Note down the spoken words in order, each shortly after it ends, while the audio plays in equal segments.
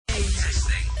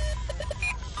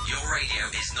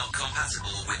is not compatible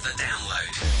with the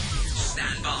download.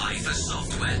 Stand by for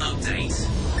software update.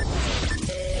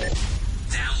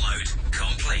 Download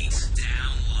complete.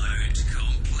 Download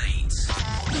complete.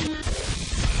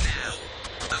 Now,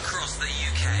 across the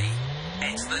UK,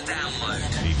 it's the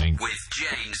download. Good evening. With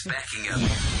James Beckingham.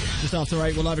 Just after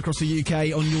 8, we're live across the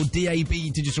UK on your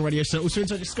DAB digital radio set. Also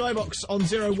inside your Skybox on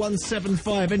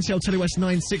 0175, NCL Telewest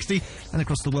 960, and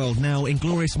across the world now in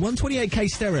glorious 128k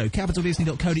stereo,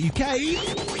 capitaldisney.co.uk.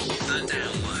 The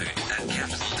download at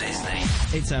Capital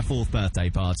Disney. It's our 4th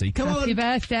birthday party. Come on! Happy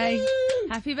birthday. Woo!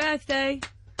 Happy birthday.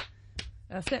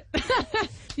 That's it.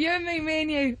 You and me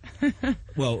and you.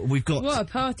 Well, we've got... What a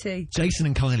party. Jason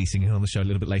and Kylie singing on the show a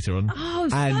little bit later on. Oh,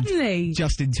 and suddenly.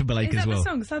 Justin Timberlake Is as that well. the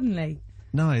song, Suddenly?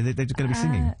 No, they're going to be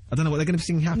singing. I don't know what they're going to be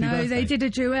singing. Happy birthday. No, they did a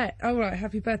duet. Oh, right,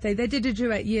 happy birthday. They did a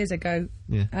duet years ago.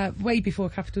 Yeah. Way before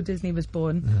Capital Disney was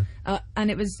born. And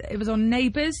it was on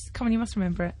Neighbours. Come on, you must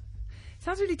remember it.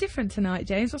 Sounds really different tonight,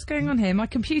 James. What's going on here? My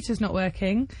computer's not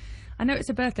working. I know it's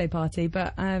a birthday party,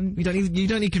 but You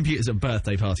don't need computers at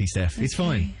birthday party, Steph. It's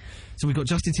fine. So we've got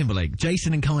Justin Timberlake,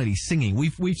 Jason and Kylie singing.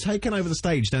 We've taken over the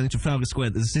stage down in Trafalgar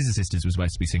Square that the Scissor Sisters was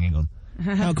supposed to be singing on.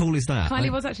 How cool is that?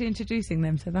 Kylie was actually introducing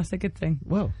them, so that's a good thing.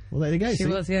 Well, there you go. She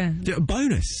was, yeah.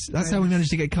 Bonus. That's how we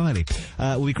managed to get Kylie.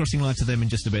 We'll be crossing live to them in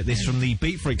just a bit. This from the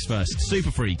Beat Freaks first.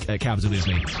 Super Freak at Capital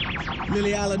Disney.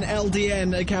 Lily Allen,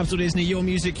 LDN at Capital Disney. Your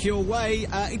music, your way.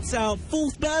 It's our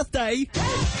 4th birthday.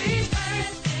 Happy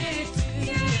birthday to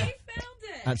you. Found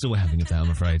it. That's all we're having of that, I'm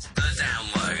afraid. The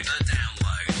download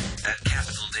at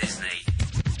Capital Disney.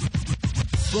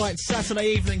 Right, Saturday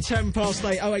evening, 10 past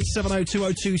 8, 0870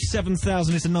 202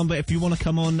 7000 is the number if you want to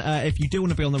come on. If you do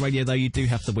want to be on the radio, though, you do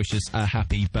have to wish us a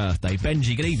happy birthday.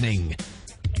 Benji, good evening.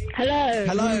 Hello.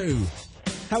 Hello.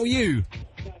 How are you?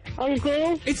 I'm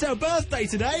good. It's our birthday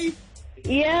today.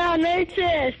 Yeah, I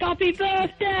noticed. Happy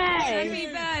birthday. Happy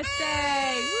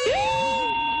birthday.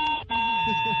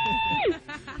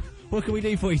 What can we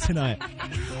do for you tonight?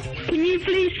 Can you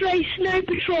please play Snow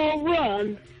Patrol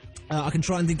Run? I can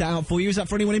try and dig that out for you. Is that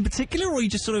for anyone in particular, or you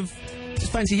just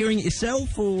fancy hearing it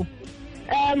yourself, or...?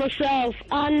 Myself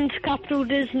and Capital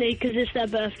Disney, because it's their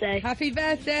birthday. Happy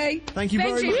birthday. Thank you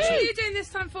very Benji, much. what were you doing this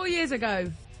time 4 years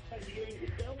ago?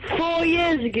 4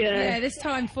 years ago? Yeah, this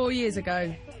time 4 years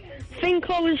ago. I think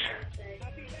I was...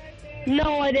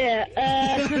 No idea.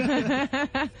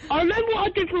 I remember what I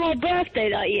did for my birthday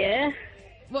that year.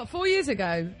 What, 4 years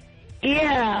ago?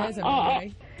 Yeah. There's a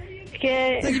memory.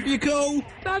 Okay. Thank you for your call.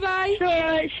 Bye-bye.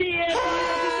 Alright, see you.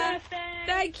 Happy birthday.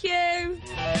 Thank you.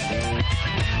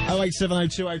 0870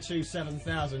 202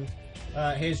 7000.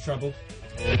 Here's trouble.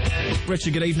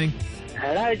 Richard, good evening.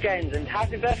 Hello, James, and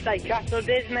happy birthday, Capital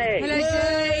Disney. Hello,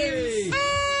 Yay! James.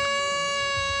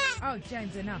 Oh,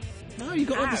 James, enough. No, you've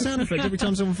got to have the sound effect every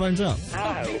time someone phones up.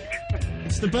 Oh,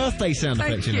 It's the birthday sound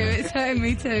Thank effect, you. know. It's hurting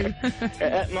me too.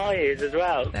 at my ears as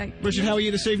well. Thank you. Richard, how are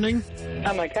you this evening?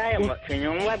 I'm okay, I'm watching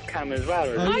you on webcam as well.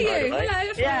 Are you? by the way.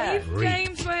 Hello, Yeah. wave.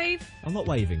 James, wave. I'm not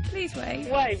waving. Please wave.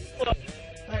 Wait, what?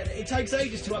 It takes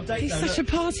ages to update, He's such a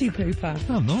party pooper.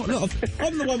 No, I'm not. Look,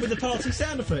 I'm the one with the party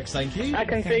sound effects, thank you. I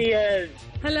can see Steph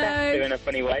Hello. doing a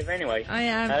funny wave anyway. I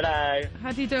am. Hello.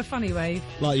 How do you do a funny wave?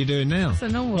 Like you're doing now. It's a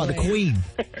normal Like the wave. Queen.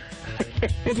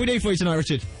 What can we do for you tonight,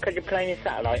 Richard? Could you play me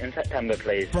Satellite in September,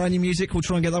 please? Brand new music, we'll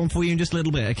try and get that one for you in just a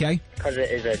little bit, okay? Because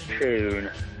it is a tune.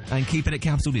 And keep it at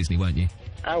Capital Disney, won't you?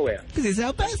 I will. Because it's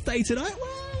our birthday tonight.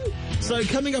 Woo! So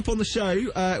coming up on the show,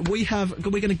 we're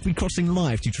going to be crossing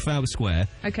live to Trafalgar Square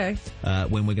Okay.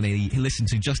 when we're going to listen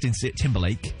to Justin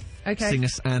Timberlake Okay. sing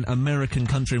us an American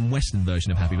country and western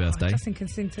version of Happy Birthday. Justin can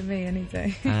sing to me any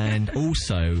day. And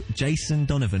also Jason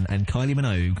Donovan and Kylie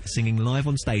Minogue singing live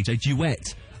on stage a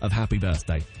duet of Happy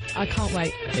Birthday. I can't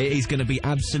wait. It is going to be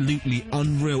absolutely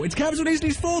unreal. It's Capital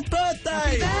Disney's 4th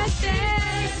birthday!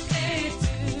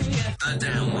 The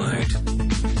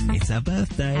download. It's our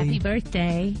birthday. Happy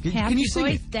birthday. Can you sing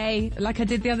it? birthday. Like I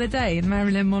did the other day in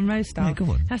Marilyn Monroe style. Yeah, go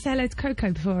on. Can I say hello to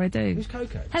Coco before I do? Who's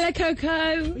Coco? Hello,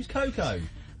 Coco. Who's Coco?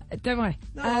 Don't worry.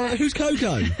 No, who's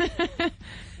Coco?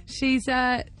 She's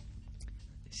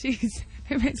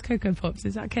who makes Cocoa Pops?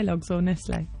 Is that Kellogg's or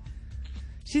Nestle?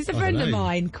 She's a friend of know.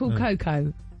 mine called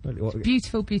Coco.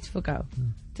 Beautiful, beautiful girl.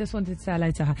 Just wanted to say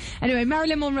hello to her. Anyway,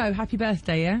 Marilyn Monroe, happy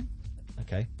birthday, yeah?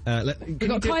 Okay. We've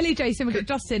got Kylie, Jason, we've got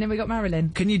Justin, and we've got Marilyn.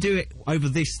 Can you do it over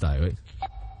this, though?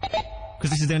 Because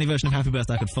this is the only version of Happy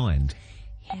Birthday I could find.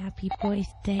 Happy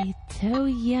birthday to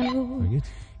you. Very good.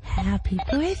 Happy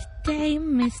birthday birthday,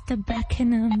 Mr.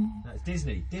 Beckingham. That's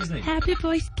Disney. Happy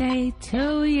birthday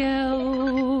to you.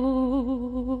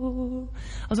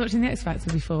 I was watching The X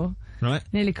Factor before. Right.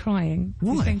 Nearly crying.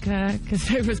 Why? I think because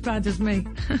they were as bad as me.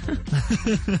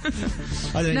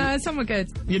 No, some were good.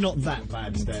 You're not that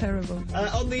bad, Steph. Terrible.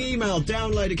 On the email,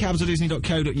 download at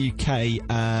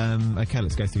capitaldisney.co.uk. Okay,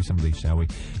 let's go through some of these, shall we?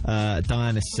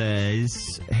 Diana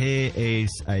says, here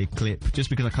is a clip. Just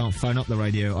because I can't phone up the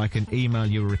radio, I can email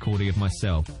you a recording of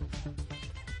myself.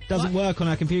 Doesn't work on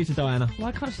our computer, Diana.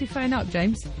 Why can't she phone up,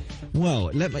 James? Well,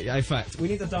 in fact, we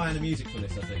need the Diana music for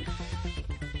this, I think.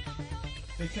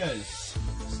 Because,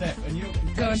 Steph, and you...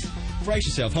 Go on. Brace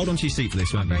yourself. Hold on to your seat for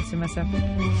this, won't you? Bracing myself.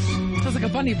 Sounds like a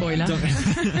bunny boiler.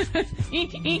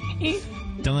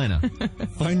 Diana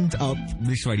phoned up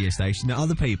this radio station. Now,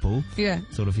 other people, Yeah.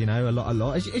 sort of, you know, a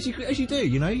lot, as you do,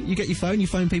 you know, you get your phone, you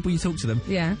phone people, you talk to them.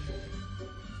 Yeah.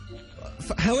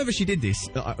 However she did this,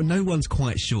 no one's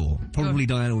quite sure. Probably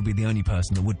Diana would be the only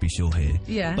person that would be sure here.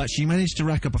 Yeah. But she managed to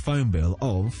rack up a phone bill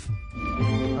of...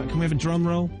 can we have a drum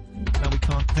roll? No, we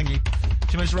can't. Thank you.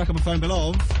 She managed to rack up a phone bill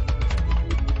of...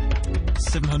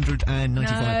 £795.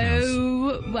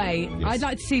 No way. Yes. I'd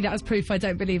like to see that as proof. I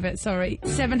don't believe it. Sorry.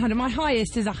 700. My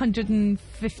highest is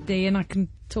 150, and I can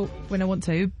talk when I want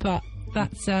to, but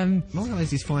that's... My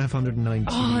highest is 591.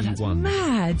 Oh, that's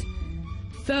mad.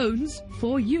 Phones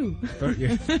for you.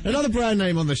 Another brand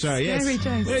name on the show, yes. Scary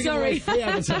Jones. We're giving away Sorry. free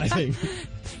advertising.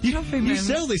 you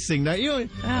sell this thing, don't you? Oh,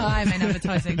 I'm in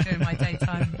advertising during my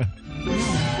daytime.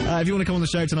 If you want to come on the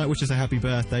show tonight, wish us a happy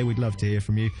birthday. We'd love to hear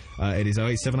from you. It is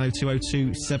 0870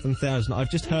 202 7000.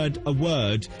 I've just heard a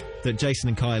word that Jason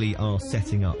and Kylie are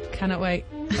setting up. Cannot wait.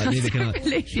 Neither can I.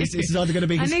 Believe you. This is either going to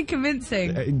be... I need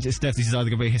convincing. Steph, this is either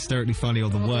going to be hysterically funny or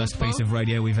the worst piece of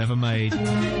radio we've ever made.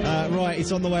 Right,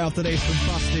 it's on the way after this from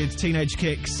Busted Teenage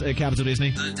Kicks at Capital Disney.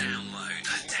 The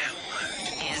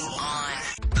download is on.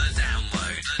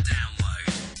 The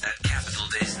download at Capital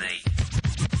Disney.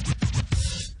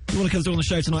 You want to come on the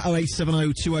show tonight?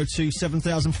 0870 202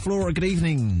 7000. Flora, good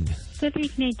evening. Good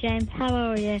evening, James. How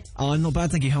are you? I'm not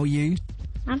bad, thank you. How are you?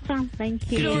 I'm fine, thank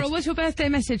you. Laura, what's your birthday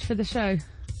message for the show?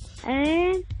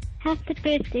 Happy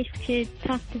birthday to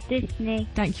Pastor Disney.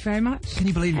 Thank you very much. Can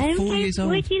you believe it? 4 years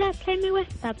old. Would you like to play me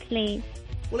Westbad, please?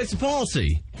 Well, it's a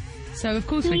party. So, of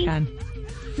course we can.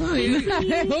 No, you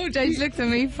Oh, James looked at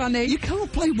me, funny.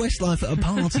 can't play Westlife at a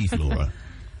party, Flora.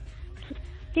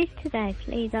 This today,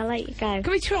 please. I'll let you go.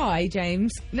 Can we try,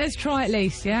 James? Let's try at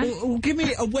least, yeah? Well, give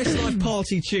me a Westlife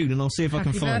party tune and I'll see if I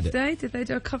can find it. Happy Birthday? Did they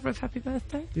do a cover of Happy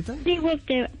Birthday? Did they? Any will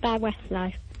do by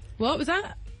Westlife. What was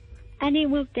that? Any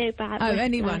will do by Oh, Westlife.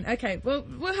 anyone. Okay, well,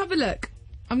 we'll have a look.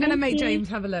 I'm going to make you. James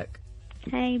have a look.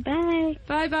 Okay, bye.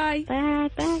 Bye-bye.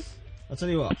 Bye. I'll tell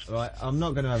you what, right, I'm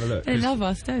not going to have a look. They 'cause love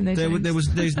us, don't they, There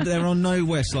James? are no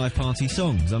Westlife party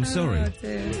songs, I'm sorry. Oh,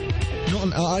 dear.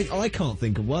 I can't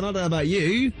think of one, I don't know about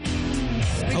you.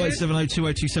 0870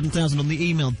 202 7000 on the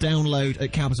email, download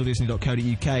at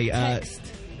capitaldisney.co.uk. Text.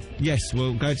 Yes,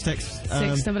 we'll go to text.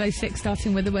 6006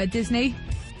 starting with the word Disney.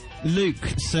 Luke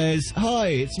says, hi,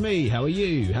 it's me, how are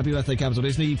you? Happy birthday, Capital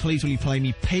Disney. Please will you play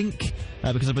me Pink?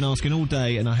 Because I've been asking all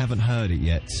day and I haven't heard it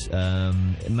yet.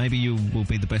 Maybe you will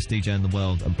be the best DJ in the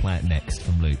world and play it next,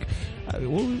 from Luke.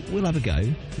 We'll have a go,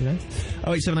 you know.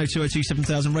 0870 202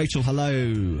 7000. Rachel,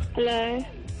 hello. Hello.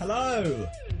 Hello.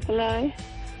 Hello.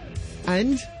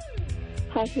 And?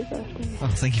 Happy birthday. Oh,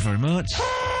 thank you very much.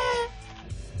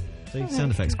 See,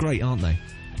 sound effects, great, aren't they?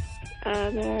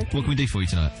 What can we do for you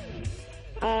tonight?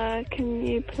 Can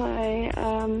you play,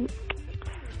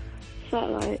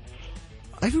 Satellites?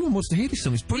 Everyone wants to hear this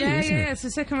song, it's brilliant, isn't it? Yeah, it's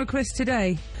the second request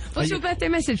today. What's your birthday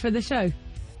message for the show?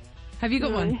 Have you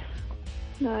got one?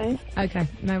 No. Okay,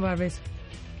 no worries.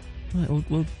 Right,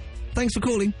 well, thanks for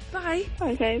calling. Bye.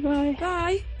 Okay, bye.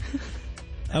 Bye.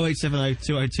 0870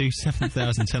 202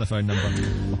 7000 telephone number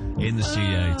in the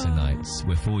studio tonight.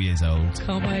 We're 4 years old.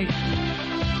 Can't wait.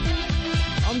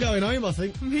 I'm going home, I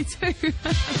think. Me too. You're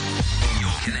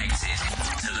connected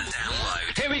to the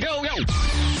download. Here we go.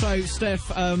 So,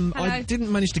 Steph, I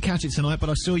didn't manage to catch it tonight, but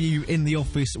I saw you in the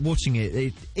office watching it.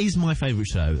 It is my favourite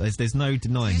show. There's no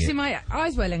denying Did you see it. my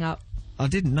eyes welling up? I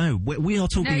didn't know. We are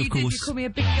talking, No, you of did. course, You called me a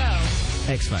big girl.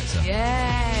 X Factor.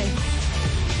 Yay.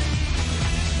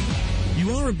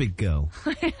 You are a big girl.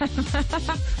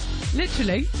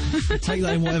 Literally. Take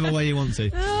that in whatever way you want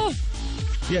to. Oh.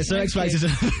 Yeah, so X Factor's...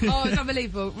 Oh, it's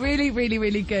unbelievable. Really, really,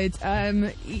 really good.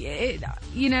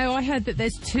 You know, I heard that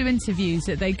there's 2 interviews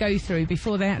that they go through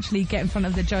before they actually get in front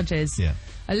of the judges. Yeah.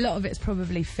 A lot of it's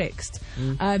probably fixed.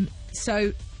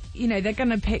 So you know, they're going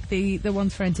to pick the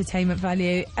ones for entertainment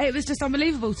value. It was just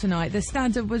unbelievable tonight. The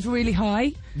standard was really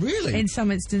high. Really? In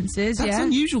some instances, That's yeah.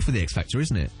 unusual for the X Factor,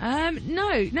 isn't it?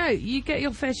 No, you get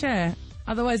your fair share.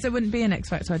 Otherwise, there wouldn't be an X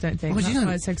Factor, I don't think. Well, That's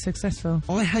why it's so successful.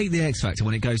 I hate the X Factor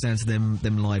when it goes down to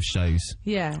them live shows.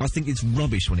 Yeah. I think it's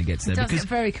rubbish when it gets there. It does because get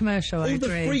very commercial, I all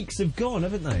agree. the freaks have gone,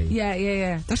 haven't they?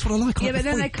 Yeah. That's what I like. Yeah, like but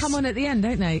then freaks. they come on at the end,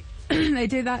 don't they? They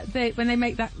do that when they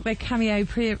make their cameo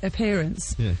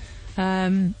appearance. Yeah.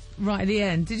 Right at the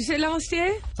end. Did you see it last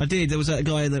year? I did. There was that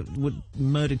guy that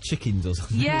murdered chickens or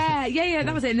something. Yeah.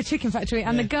 That was it, in the chicken factory.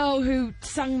 And the girl who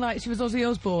sung like she was Ozzy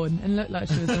Osbourne and looked like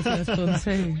she was Ozzy Osbourne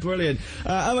too. Brilliant.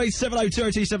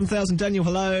 08702027000. Daniel,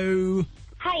 hello.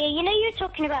 Hiya, you know you were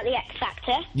talking about the X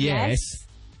Factor? Yes.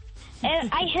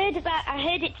 I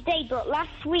heard it today, but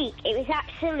last week it was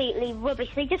absolutely rubbish.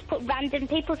 They just put random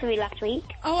people through last week.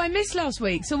 Oh, I missed last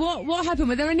week. So what happened?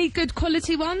 Were there any good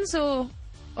quality ones or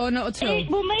not at all?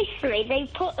 Well, mostly they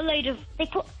put a load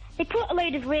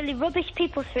of really rubbish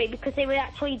people through because they were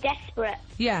actually desperate.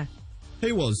 Yeah.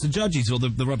 Who was? The judges or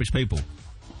the rubbish people?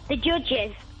 The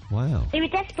judges. Wow. They were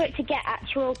desperate to get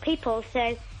actual people,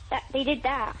 so they did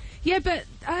that. Yeah, but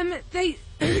they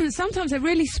sometimes they're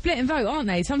really split and vote, aren't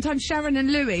they? Sometimes Sharon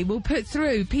and Louis will put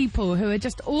through people who are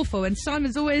just awful, and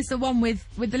Simon's always the one with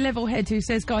the level head who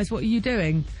says, "Guys, what are you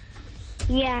doing?"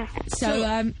 Yeah.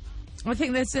 So I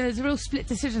think there's a real split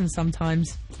decision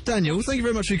sometimes. Daniel, thank you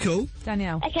very much for your call.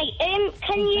 Danielle. Okay.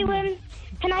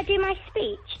 Can I do my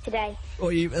speech today?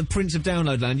 Or you, Prince of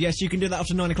Downloadland. Yes, you can do that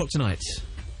after 9 o'clock tonight.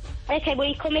 Okay. Will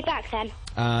you call me back then?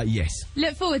 Yes.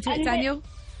 Look forward to it, And, Daniel.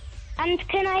 And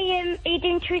can I are you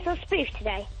doing truth or spoof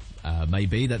today?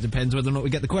 Maybe. That depends whether or not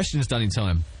we get the questions done in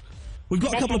time. We've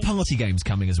got a couple of party games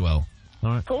coming as well.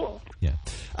 All right. Cool. Yeah.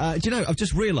 Do you know, I've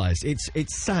just realised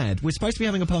it's sad. We're supposed to be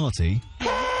having a party,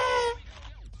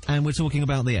 and we're talking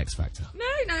about the X Factor.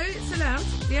 No, it's allowed.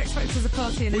 The X Factor's a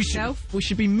party in itself. We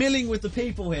should be milling with the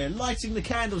people here, lighting the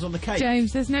candles on the cake.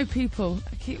 James, there's no people.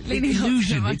 I keep leaning up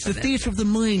Illusion. to It's the theatre of the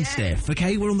mind, Steph.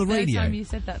 Okay, we're on the radio. First time you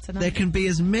said that tonight. There can be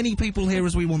as many people here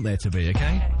as we want there to be.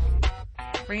 Okay.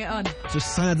 Bring it on.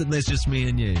 Just sad that there's just me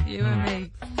and you. You and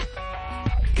me.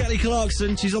 Kelly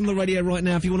Clarkson, she's on the radio right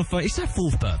now. If you want to fight, it's her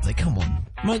 4th birthday. Come on,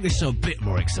 make this show a bit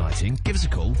more exciting. Give us a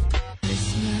call.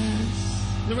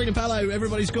 Noreen and Palo,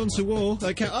 everybody's gone to war.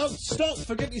 Okay. Oh, stop!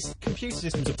 Forget this computer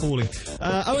system's appalling.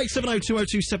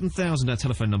 08702027000, our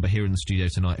telephone number here in the studio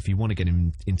tonight. If you want to get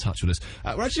in touch with us,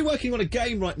 we're actually working on a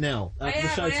game right now for the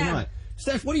show tonight.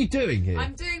 Steph, what are you doing here?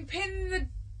 I'm doing pin the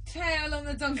tail on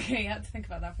the donkey. I had to think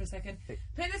about that for a second. Pin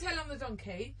the tail on the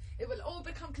donkey. It will all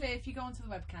become clear if you go onto the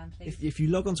webcam, please. If you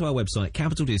log onto our website,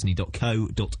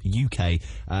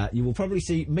 capitaldisney.co.uk, you will probably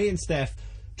see me and Steph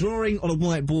drawing on a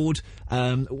whiteboard.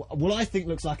 Well, I think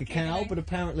looks like a cow, but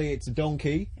apparently it's a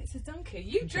donkey. It's a donkey.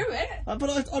 You drew it.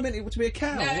 But I meant it to be a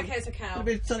cow. No, okay, it's a cow. It'd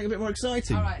be something a bit more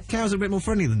exciting. All right, Cows are a bit more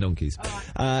friendly than donkeys. All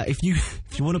right. If you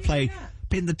want to play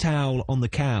Pin the Towel on the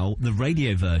Cow, the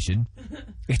radio version,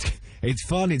 it's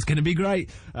fun. It's going to be great.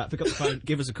 Pick up the phone.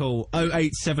 Give us a call.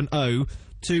 0870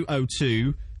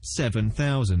 202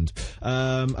 7000.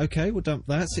 Okay, we'll dump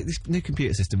that. See, this new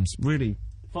computer system's really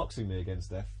foxing me again,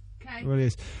 Steph. Okay. It really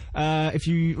is. Right,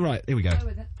 here we go. Go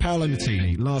with it. Paolo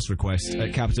Nutini, Last Request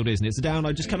at Capital Disney. It's a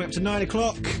download just coming up to 9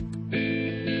 o'clock.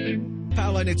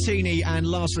 Paolo Nutini and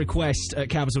Last Request at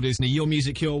Capital Disney. Your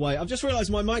music, your way. I've just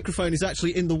realised my microphone is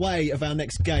actually in the way of our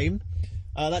next game.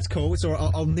 That's cool. It's all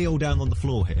right. I'll kneel down on the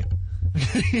floor here. We're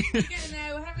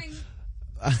having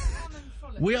fun and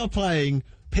frolic. We are playing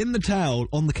Pin the Towel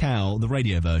on the Cow, the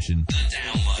radio version. The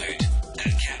download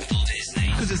at Capital Disney.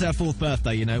 Because it's our 4th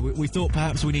birthday, you know, we thought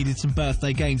perhaps we needed some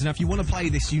birthday games. Now, if you want to play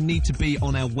this, you need to be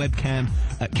on our webcam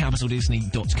at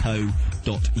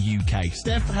capitaldisney.co.uk.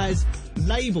 Steph has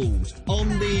labelled on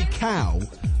the cow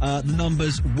the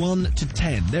numbers 1 to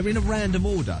 10. They're in a random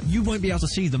order. You won't be able to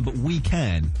see them, but we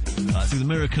can. Through the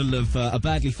miracle of a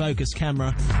badly focused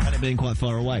camera and it being quite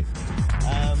far away.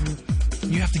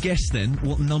 You have to guess then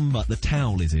what number the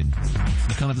towel is in.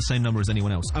 They can't have the same number as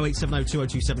anyone else. 0870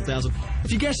 202 7000.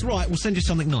 If you guess right, we'll send you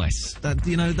something nice. That's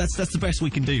the best we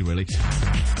can do, really.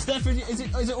 Steph, is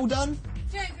it all done?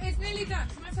 James, it's nearly done.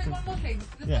 Can I say one more thing?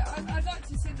 Yeah. I'd like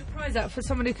to send a prize out for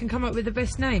someone who can come up with the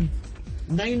best name.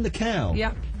 Name the cow.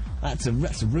 Yep. That's a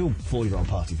real 4-year-old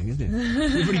party thing, isn't it?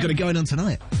 We've really got it going on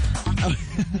tonight.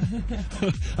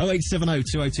 0870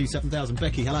 202 7000.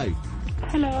 Becky, hello.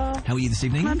 Hello. How are you this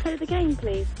evening? Can I play the game,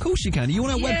 please? Of course you can. Are you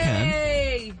on our webcam?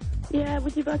 Yay! Yeah,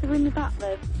 would you better ring me back,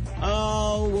 then?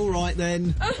 Oh, all right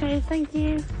then. Okay, thank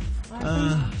you.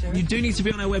 You do need to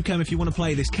be on our webcam if you want to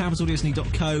play this.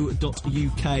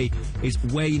 capitaldisney.co.uk is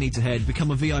where you need to head.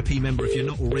 Become a VIP member if you're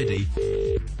not already.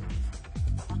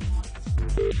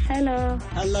 Hello.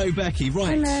 Hello, Becky.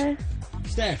 Right. Hello.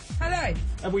 Steph, Hello.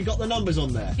 have we got the numbers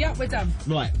on there? Yeah, we're done.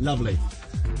 Right, lovely.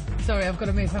 Sorry, I've got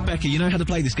to move. haven't I? Becky, you know how to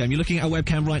play this game. You're looking at our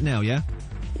webcam right now, yeah?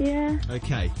 Yeah.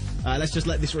 Okay. Let's just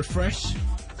let this refresh,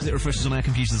 because it refreshes on our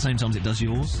computer at the same time as it does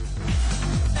yours.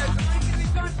 No, am I going to be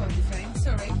blindfolded, James?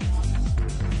 Sorry.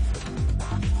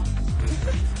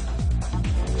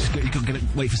 You've got to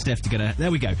wait for Steph to get out.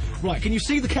 There we go. Right, can you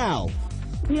see the cow?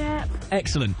 Yeah.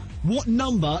 Excellent. What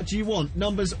number do you want?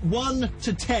 Numbers 1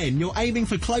 to 10. You're aiming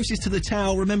for closest to the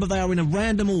towel. Remember, they are in a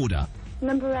random order.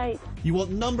 Number 8. You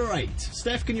want number 8.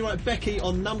 Steph, can you write Becky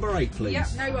on number 8, please? Yep,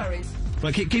 no worries.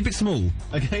 Right, keep it small,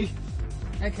 okay?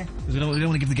 Okay. 'Cause we don't want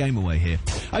to give the game away here.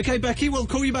 Okay, Becky, we'll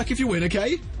call you back if you win,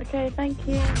 okay? Okay, thank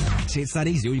you. See, it's that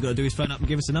easy. All you've got to do is phone up and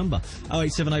give us a number.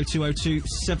 0870 202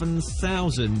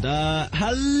 7000.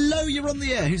 Hello, you're on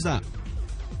the air. Who's that?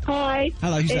 Hi,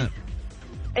 Hello, who's that?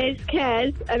 it's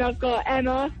Kez, and I've got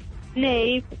Emma,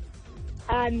 Neve,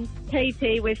 and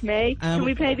Katie with me. Can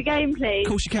we play the game, please? Of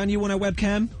course you can. You want our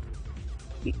webcam?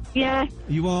 Yeah.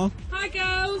 You are? Hi,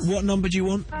 girls. What number do you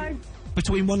want?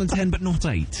 Between 1 and 10, but not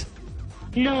 8.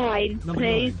 9, Number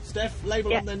please. 9. Steph,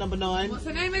 label on there number 9. What's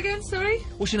her name again? Sorry.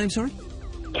 What's your name, sorry?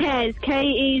 Kez,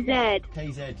 K-E-Z.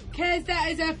 KZ. Kez, that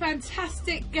is a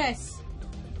fantastic guess.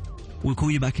 We'll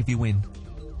call you back if you win.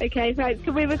 Okay, thanks.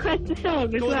 Can we request a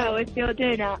song as Go on well if you're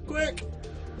doing that? Quick!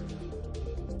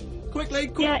 Quickly,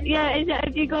 quick! Yeah, is it,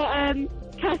 have you got,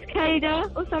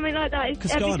 Cascader or something like that?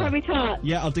 It's every Cascada. time we touch.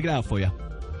 Yeah, I'll dig it out for you.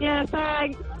 Yeah,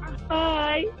 thanks.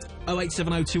 Bye.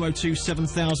 0870 202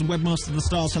 7000. Webmaster of the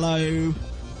Stars, hello.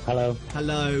 Hello.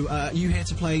 Hello. Are you here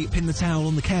to play Pin the Towel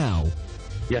on the Cow?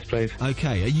 Yes, please.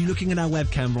 Okay, are you looking at our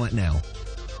webcam right now?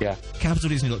 Yeah.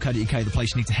 capitaldisney.co.uk, the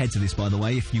place you need to head to this, by the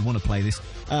way, if you want to play this.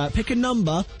 Pick a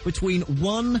number between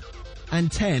 1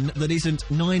 and 10 that isn't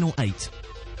 9 or 8.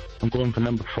 I'm going for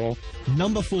number 4.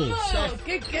 Number 4. Oh, Steph.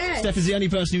 good guess. Steph is the only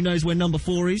person who knows where number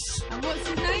 4 is. And what's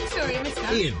his name? Sorry, I missed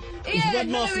that. Ian. He's Ian,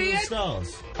 Webmaster hello, of the Ian.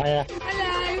 Stars. Hiya.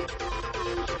 Hello.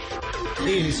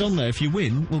 Ian, it's on there. If you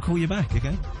win, we'll call you back,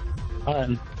 okay?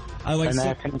 And Oh, wait,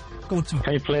 go on,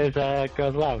 can you please go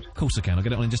loud? Of course I can. I'll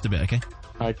get it on in just a bit, okay?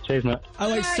 Alright, cheers, mate.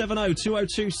 0870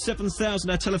 202 7000,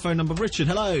 our telephone number. Richard,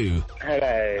 hello.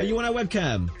 Hello. Are you on our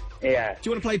webcam? Yeah. Do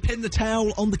you want to play Pin the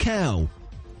Towel on the Cow?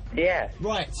 Yeah.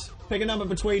 Right. Pick a number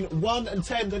between 1 and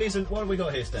 10 that isn't... What have we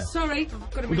got here, Steph? Sorry,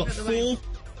 I've got to We've move got out the way. 4,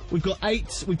 we've got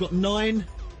 8, we've got 9.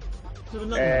 So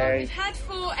We've had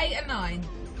 4, 8 and 9.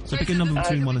 So pick a number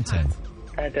between 1 and 10.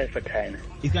 I go for 10.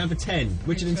 He's going for 10.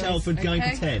 Richard in choice. Telford going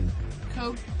Okay. for 10.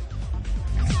 Cool.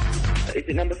 Is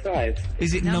it number 5?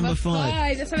 Is it number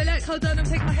 5? Let's have a look. Hold on, I'm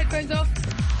taking my headphones off.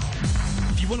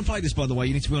 If you want to play this, by the way,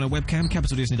 you need to be on our webcam,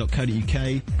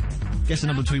 capitaldisney.co.uk. Guess a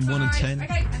number between 1 and 10.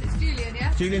 Okay, and it's Julian,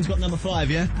 yeah? Julian's got number 5,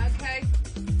 yeah? Okay.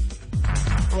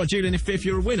 All right, Julian, if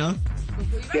you're a winner,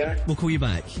 Yeah. we'll call you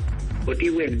back. What do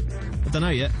you win? I don't know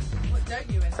yet. What don't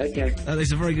you win? Okay.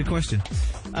 That's a very good question.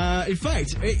 In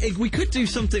fact, we could do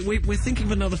something. We're thinking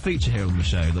of another feature here on the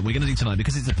show that we're going to do tonight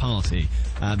because it's a party.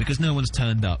 Because no one's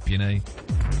turned up, you know.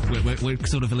 We're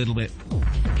sort of a little bit.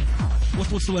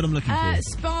 What's the word I'm looking for?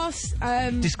 Sparse,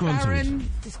 Disgruntled. barren,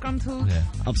 disgruntled. Yeah,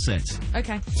 upset.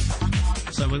 Okay.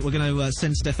 So we're going to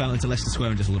send Steph out into Leicester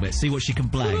Square in just a little bit, see what she can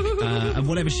blag, and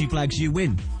whatever she blags, you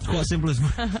win. It's quite simple as well.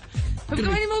 Have we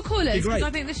got any more callers? be great. Because I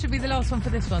think this should be the last one for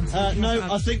this one. So No,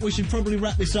 I think we should probably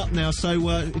wrap this up now. So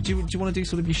do you want to do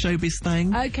sort of your showbiz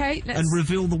thing? Okay, let's... And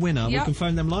reveal the winner. We Yep. can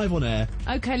phone them live on air.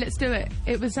 Okay, let's do it.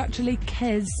 It was actually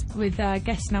Kez with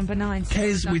guest number 9. So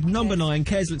Kez well with done, number Kez. 9.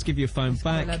 Kez, let's give you a phone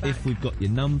back call her back. if we've got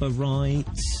your number right.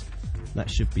 That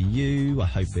should be you. I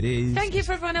hope it is. Thank you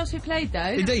for everyone else who played, though.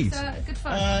 Indeed. That was, good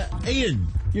fun. Ian,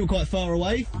 you were quite far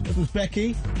away. That was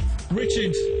Becky.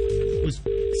 Richard was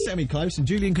semi-close, and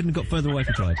Julian couldn't have got further away if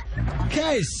he tried.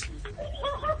 Kez!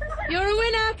 You're a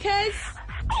winner, Kez!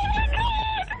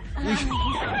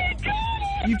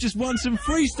 You've just won some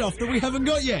free stuff that we haven't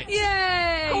got yet.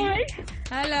 Yay!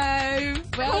 Hello.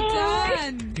 Well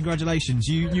done. Congratulations.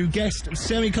 You guessed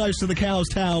semi-close to the cow's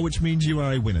tower, which means you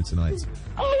are a winner tonight.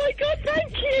 Oh my god,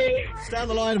 thank you! Stay on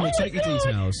the line and we'll take your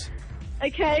details.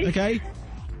 Okay. Okay?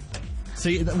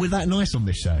 See, we're that nice on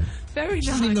this show. Very She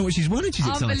nice. doesn't even know what she's won and she's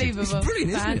excited. Unbelievable. It's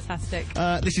brilliant, isn't it?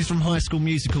 Fantastic. This is from High School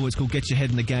Musical. It's called Get Your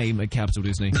Head in the Game at Capital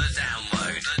Disney. The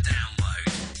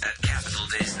download at Capital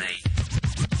Disney.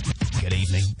 Good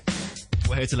evening.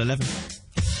 We're here till 11.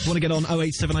 Want to get on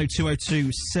 0870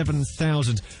 202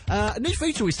 7000. New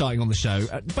feature we're starting on the show.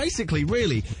 Basically,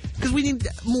 really, because we need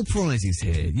more prizes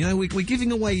here. You know, we're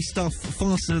giving away stuff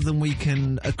faster than we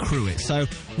can accrue it. So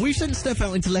we've sent Steph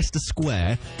out into Leicester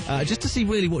Square just to see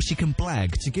really what she can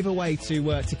blag to give away to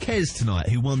Kez tonight,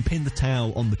 who won Pin the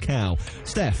Towel on the Cow.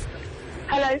 Steph.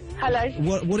 Hello.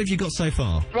 What have you got so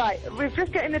far? Right, we've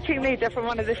just getting the team leader from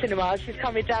one of the cinemas. She's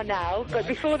coming down now. But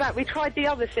before that, we tried the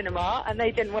other cinema, and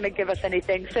they didn't want to give us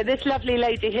anything. So this lovely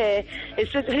lady here is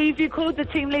just... Who have you called the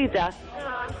team leader?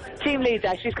 Team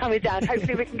leader. She's coming down.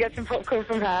 Hopefully we can get some popcorn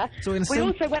from her. So we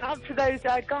also went up to those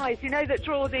guys, you know, that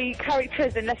draw the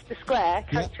characters in Leicester Square.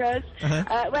 Characters.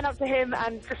 Went up to him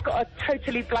and just got a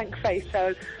totally blank face.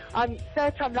 So I'm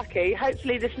certain I'm lucky.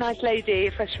 Hopefully this nice lady,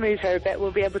 if I schmooze her a bit,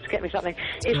 will be able to get me something.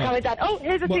 It's coming down. Oh,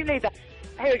 here's the team leader.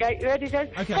 Here we go. You ready, Jen?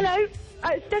 Okay. Hello.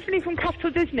 It's Stephanie from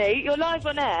Capital Disney. You're live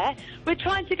on air. We're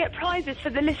trying to get prizes for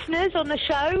the listeners on the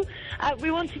show. We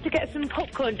wanted to get some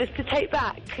popcorn just to take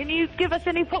back. Can you give us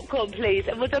any popcorn, please?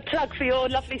 And we'll do a plug for your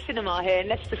lovely cinema here in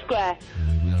Leicester Square.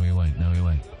 No, we won't.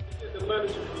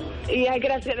 Yeah,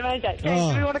 gonna have to get the manager.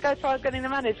 James, do we want to go as far as getting the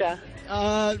manager?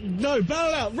 No, bail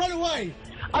out, run away!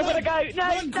 I've got to go. No,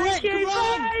 run thank quick, you.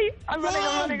 run! Bye. I'm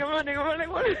running.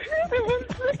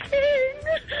 Everyone's looking.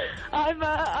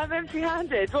 I'm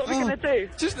empty-handed. What are we going to do?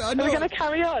 Are we going to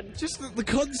carry on? Just the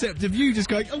concept of you just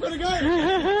going, I'm going to go!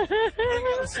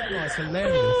 It's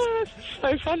hilarious.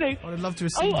 So funny. I'd love to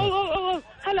have seen that. Oh,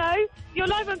 hello. You're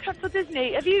live on Capital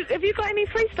Disney. Have you got any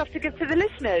free stuff to give to the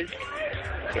listeners?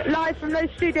 Live from those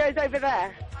studios over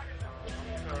there.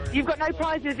 You've got no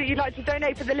prizes that you'd like to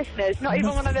donate for the listeners? Not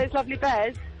even one of those lovely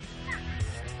bears?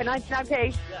 For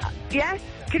 99p? Yeah?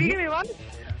 Can you give me one?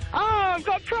 Oh, I've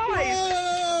got a prize!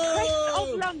 Crest of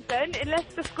London in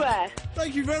Leicester Square.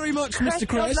 Thank you very much, Mr.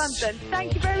 Crest. Crest of London.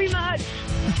 Thank you very much.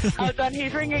 Well done,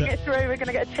 he's ringing it through. We're going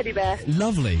to get a teddy bear.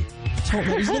 Lovely.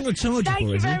 He's not going to charge you for it, Thank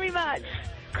you is he? very much.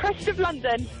 Crest of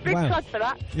London. Big plug for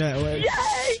that. Yeah, well,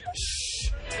 Yay!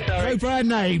 No brand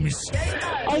names.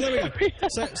 Oh, there we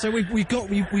go. So we've blagged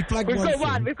We've one. got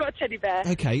one. We've got a teddy bear.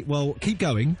 Okay, well, keep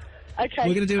going. Okay.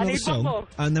 We're going to do I another need one song, more.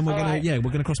 and then we're going Alright. to we're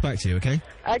going to cross back to you. Okay.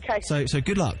 Okay. So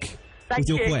good luck with Thank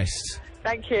your you. quest.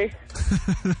 Thank you.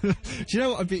 Do you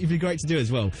know what it'd be great to do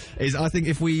as well? Is I think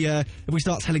if we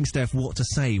start telling Steph what to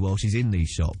say while she's in these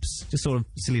shops, just sort of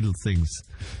silly little things,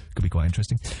 could be quite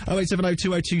interesting. 0870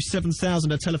 202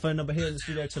 7000, a telephone number here in the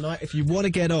studio tonight. If you want to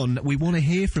get on, we want to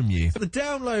hear from you. The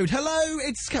download. Hello,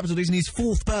 it's Capital Disney's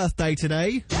 4th birthday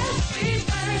today. Happy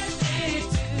birthday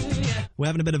to you. We're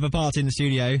having a bit of a party in the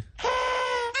studio.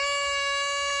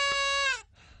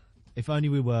 If only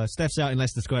we were. Steph's out in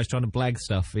Leicester Square trying to blag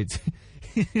stuff. It's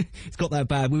got that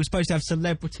bad. We were supposed to have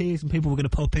celebrities and people were going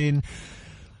to pop in.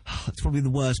 It's probably the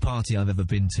worst party I've ever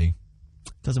been to.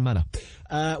 Doesn't matter.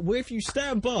 Well, if you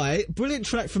stand by, brilliant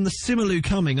track from the Simaloo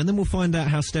coming, and then we'll find out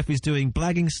how Steph is doing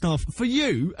blagging stuff for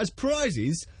you as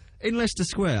prizes in Leicester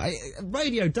Square.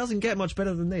 Radio doesn't get much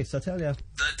better than this, I tell you.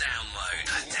 The download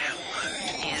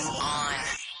is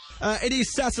on. It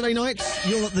is Saturday night.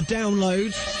 You're at the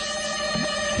download.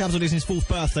 Capital Disney's 4th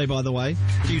birthday, by the way.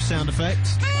 Cue sound effect.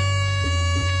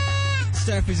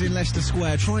 Steph is in Leicester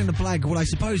Square trying to blag what I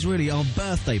suppose really are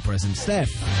birthday presents. Steph.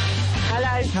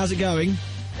 Hello. How's it going?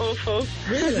 Awful.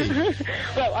 Really?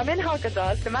 Well, I'm in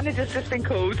Haagen-Dazs. The manager's just been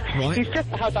called. Right. He's just...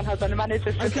 Hold on. The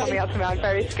manager's just coming up to me. I'm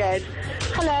very scared.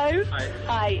 Hello.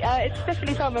 Hi. It's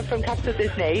Stephanie Farmer from Capital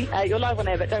Disney. You're live on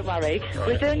air, but don't worry.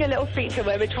 We're doing a little feature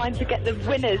where we're trying to get the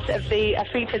winners of the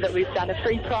feature that we've done, a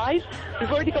free prize. We've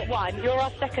already got one. You're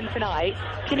our second tonight.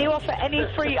 Can you offer any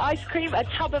free ice cream, a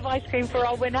tub of ice cream for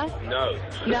our winner? No.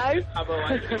 No? Tub of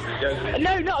ice cream.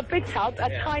 No, not a big tub, a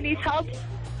tiny tub.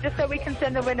 Just so we can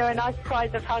send the winner a nice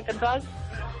prize of Haagen-Dazs.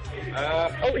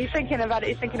 Oh, he's thinking about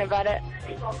it.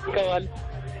 Go on.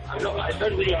 I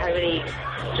don't really have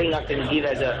anything I can give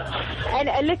as a... And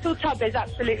a little tub is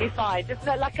absolutely fine. Just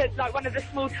like one of the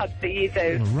small tubs that you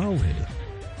do. On a roll here.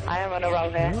 I am on a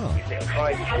roll here. Oh.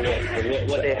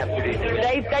 What they have to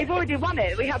do? They've already won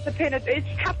it. We have to pin it. It's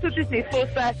Capital Disney's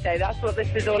 4th birthday. That's what this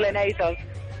is all in aid of.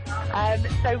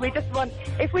 So we just want,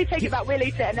 if we take it back, we'll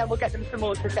eat it and then we'll get them some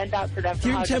more to send out to them.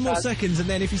 Give him 10 more seconds and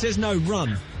then if he says no,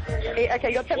 run. Okay,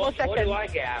 you got 10 more seconds. What do I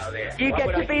get out of it? You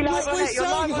get to be live on We're it. You're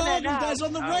saying live on it now. Haagen-Dazs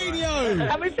on the radio.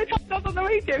 And we've said Haagen-Dazs on the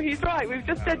radio. He's right. We've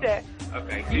just said it.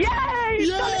 Okay. Yay!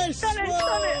 Yes! Done it!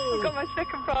 Whoa! We've got my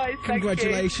second prize.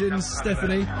 Congratulations,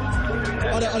 Stephanie.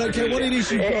 I don't care what it is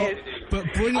you've got.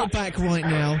 But bring it back right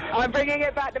now. I'm bringing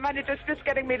it back. The manager's just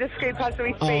getting me the scoop as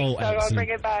we speak, Oh, so I'll excellent. bring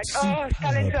it back. Oh, Superb.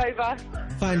 challenge over.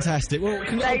 Fantastic. Well,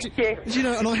 Thank you. Do you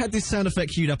know, and I had this sound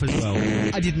effect queued up as well.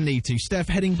 I didn't need to. Steph,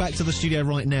 heading back to the studio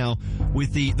right now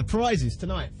with the prizes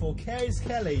tonight for Kez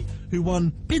Kelly, who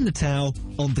won Pin the Towel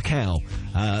on the Cow.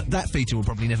 That feature will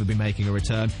probably never be making a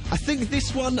return. I think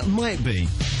this one might be.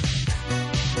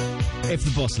 If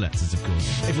the boss lets us, of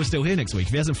course. If we're still here next week.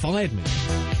 If he hasn't fired me.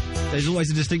 There's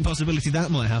always a distinct possibility that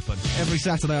might happen. Every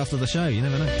Saturday after the show, you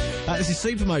never know. This is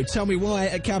Supermode. Tell me why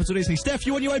at Capital Disney. Steph,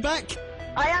 you on your way back?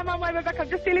 I am on my way back. I'm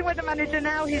just dealing with the manager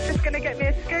now. He's just going to get me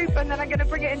a scoop, and then I'm going to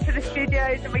bring it into the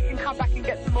studios, and we can come back and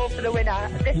get some more for the winner.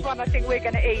 This one I think we're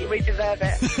going to eat. We deserve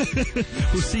it.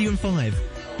 We'll see you in 5.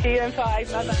 See you in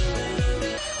 5. Bye-bye.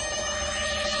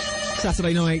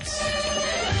 Saturday night.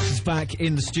 She's back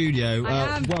in the studio.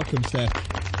 I am. Welcome, Steph.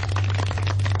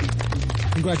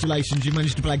 Congratulations, you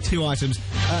managed to blag 2 items.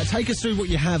 Take us through what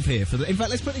you have here. In fact,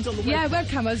 let's put things on the Yeah, webcam.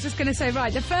 webcam. I was just going to say,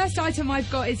 right, the first item I've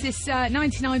got is this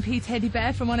 99p teddy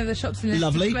bear from one of the shops in the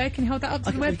Lovely. Square. Can you hold that up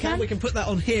to the webcam? We can put that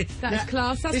on here. That's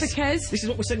class. That's for Kez. This is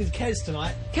what we're sending to Kez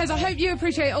tonight. Kez, I hope you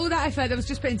appreciate all that effort that was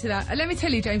just put into that. Let me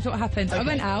tell you, James, what happened. I Okay.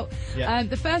 went out. Yeah.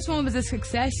 The first one was a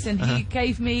success, and he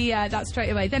gave me that straight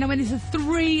away. Then I went into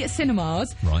 3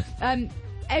 cinemas. Right.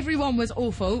 Everyone was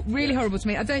awful, really horrible to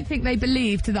me. I don't think they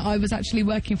believed that I was actually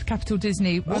working for Capital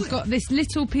Disney. I've got this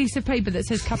little piece of paper that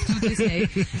says Capital Disney,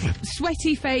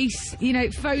 sweaty face, you know,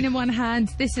 phone in one hand,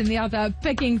 this in the other,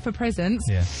 begging for presents.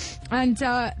 Yeah. And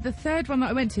the third one that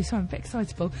I went to, sorry, I'm a bit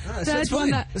excitable. That's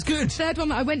fine. That's good. Third one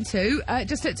that I went to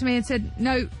just looked at me and said,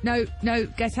 no, no, no,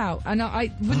 get out. And I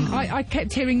wouldn't. I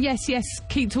kept hearing yes, yes,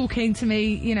 keep talking to me,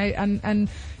 you know, and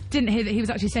didn't hear that he was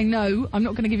actually saying no. I'm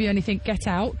not going to give you anything. Get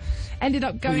out. Ended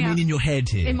up going What do you out. mean in your head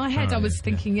here? In my head, I was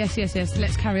thinking yes, yes, yes.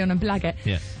 Let's carry on and blag it.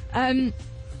 Yeah. And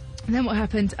then what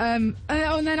happened? And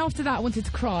then after that, I wanted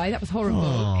to cry. That was horrible.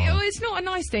 Aw. It's not a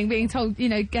nice thing being told, you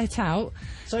know, get out.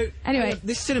 So, Anyway.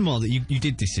 this cinema that you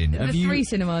did this in, The 3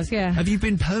 cinemas, yeah. have you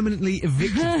been permanently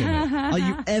evicted from it? Are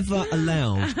you ever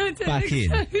allowed I don't back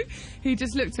think in? so. He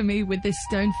just looked at me with this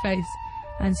stone face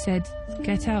and said,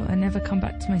 get out and never come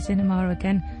back to my cinema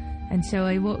again. And so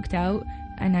I walked out,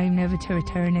 and I'm never to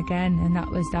return again, and that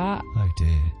was that. Oh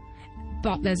dear.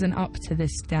 But there's an up to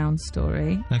this down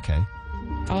story. Okay.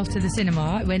 After the cinema,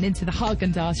 I went into the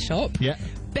Haagen-Dazs shop. Yeah.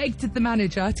 Begged the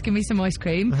manager to give me some ice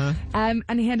cream.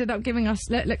 And he ended up giving us,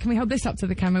 look, can we hold this up to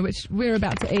the camera, which we're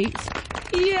about to eat.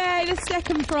 Yay, the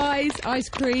second prize, ice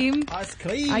cream. Ice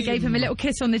cream. I gave him a little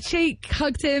kiss on the cheek,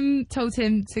 hugged him, told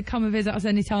him to come and visit us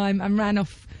any time, and ran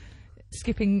off,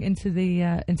 skipping into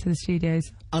the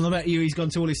studios. And I bet you he's gone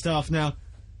to all his staff now.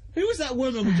 Who was that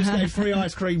woman we just gave free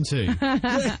ice cream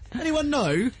to? Anyone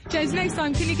know? James, next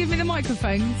time, can you give me the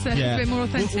microphone so it's a bit more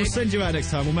authentic? We'll send you out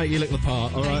next time. We'll make you look the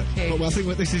part, all right? Thank you. But I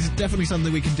think this is definitely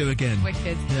something we can do again.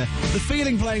 Wicked. Yeah. The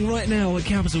Feeling playing right now at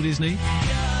Capital Disney.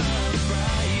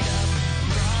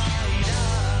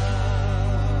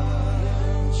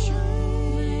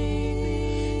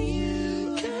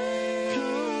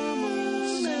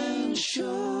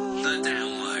 The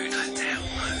download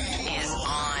is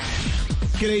on.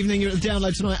 Good evening, you're at the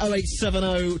download tonight,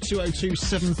 0870 202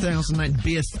 7000.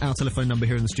 That's our telephone number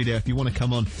here in the studio if you want to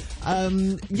come on.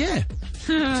 Yeah.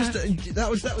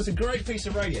 That was a great piece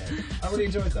of radio. I really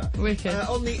enjoyed that. Wicked.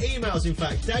 On the emails, in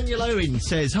fact, Daniel Owen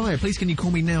says, hi, please can you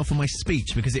call me now for my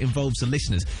speech because it involves the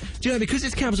listeners. Do you know, because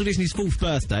it's Capital Disney's 4th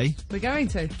birthday, We're going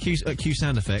to. Q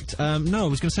sound effect, no, I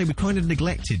was going to say we kind of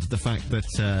neglected the fact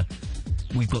that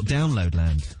we've got Download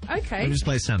Land. Okay. Let me just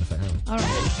play a sound effect. Hang on. All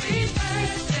right.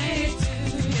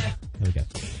 There we go.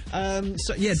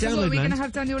 So yeah, So Download what, are we going Land. to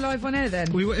have Daniel live on air then?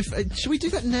 Should we do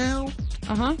that now?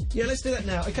 Uh-huh. Yeah, let's do that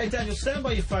now. Okay, Daniel, stand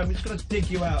by your phone. We're just going to dig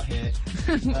you out here.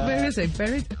 Where is he?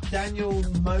 Buried? Daniel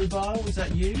Mobile, is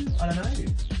that you? I don't know.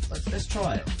 Let's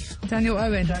try it. Daniel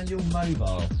Owen. Daniel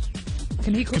Mobile.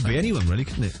 Can he call Could be anyone, really,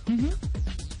 couldn't it? Mm-hmm.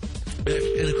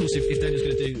 And of course, if Daniel's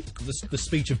going to do the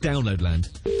speech of Download Land,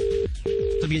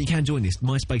 don't forget you can join this.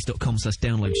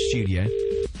 myspace.com/download studio.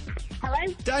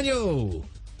 Hello? Daniel!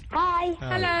 Hi.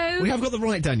 Hello. We have got the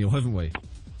right Daniel, haven't we?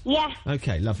 Yeah.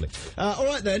 Okay, lovely. All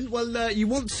right then. Well, you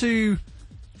want to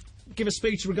give a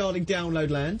speech regarding Download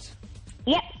Land?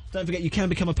 Yep. Don't forget, you can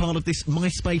become a part of this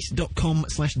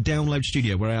myspace.com/download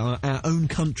studio. We're our own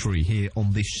country here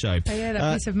on this show. Oh, yeah,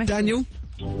 that piece of metal. Daniel,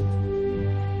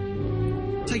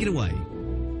 take it away.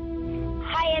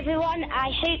 Hi everyone, I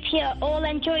hope you're all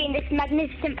enjoying this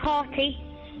magnificent party,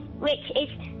 which is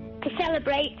to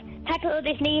celebrate Capital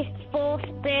Disney's 4th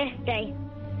birthday.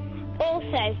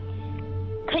 Also,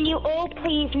 can you all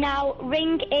please now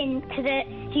ring in to the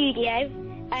studio,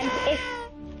 and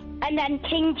And then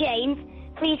King James,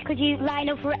 please could you line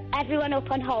up everyone up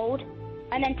on hold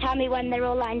and then tell me when they're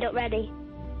all lined up ready?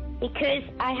 Because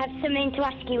I have something to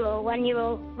ask you all when you're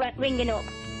all ringing up.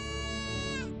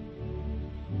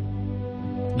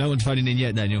 No one's phoning in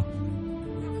yet, Daniel.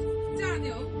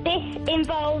 Daniel? This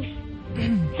involves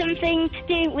something to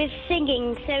do with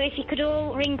singing, so if you could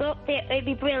all ring up, it would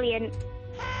be brilliant.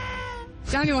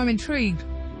 Daniel, I'm intrigued.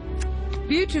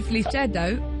 Beautifully said,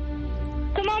 though.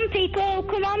 Come on,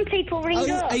 people, ring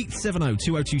up. 0870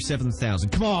 2027 7000.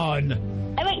 Come on!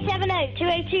 0870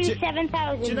 202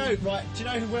 7000. Do you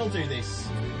know who will do this?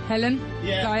 Helen?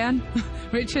 Yeah. Diane?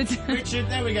 Richard? Richard,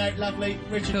 there we go, lovely.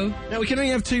 Richard. Cool. Now, we can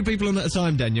only have 2 people on at a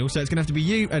time, Daniel, so it's going to have to be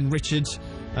you and Richard.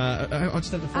 I'll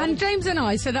just have the phone. And James and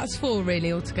I, so that's 4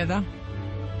 really altogether.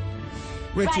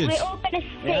 Richard. Right, we're all going to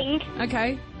sing.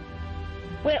 Okay.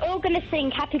 We're all going to sing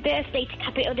Happy Birthday to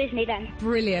Capital Disney then.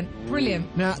 Brilliant.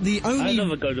 Brilliant. Now, the only... I love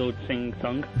a good old sing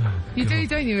song. You do,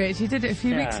 don't you, Rich? You did it a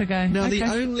few weeks ago. Now, Okay. the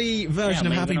only version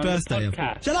of Happy Birthday...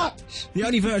 Shut up! The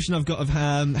only version I've got of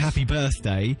Happy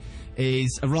Birthday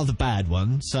is a rather bad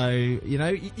one, so, you know,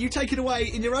 you take it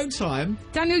away in your own time.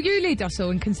 Daniel, you lead us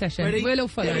all in concession. Ready? We'll all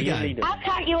follow. Here we go. I'll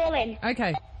count you all in.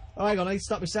 Okay. Oh, hang on, I need to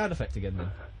start with sound effect again then.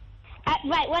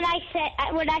 Right, when I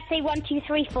say 1, 2,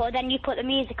 3, 4, then you put the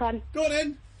music on. Go on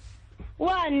then.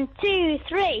 1, 2,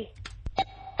 3.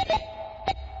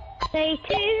 Say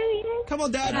to you. Come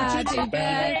on, Dad. Happy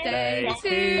birthday to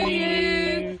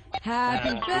you.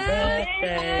 Happy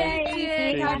birthday,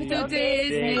 dear Capital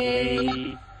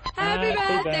Disney. Happy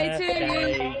birthday to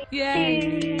you.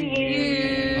 Yay.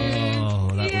 You. Oh,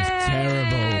 that was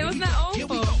terrible. Wasn't that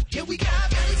awful? Here we go.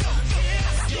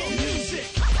 Your music,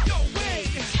 your way.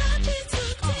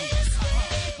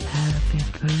 Happy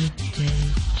birthday to you.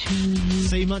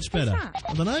 See, much better. that?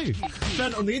 I don't know.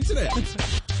 Found it on the internet.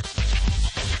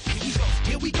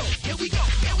 Here we go.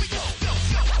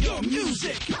 Your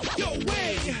music, your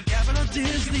way. Capital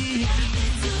Disney.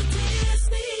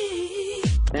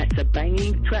 That's a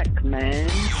banging track, man. You're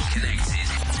connected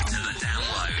to the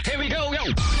download. Here we go.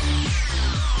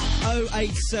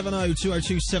 0870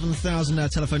 202 7000, our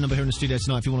telephone number here in the studio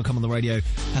tonight. If you want to come on the radio,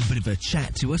 have a bit of a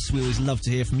chat to us, we always love to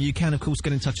hear from you. You can, of course,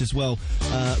 get in touch as well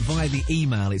via the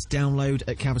email. It's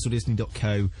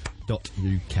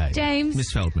download@capitaldisney.co.uk. James.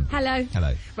 Miss Feldman. Hello.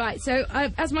 Hello. Right, so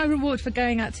as my reward for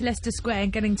going out to Leicester Square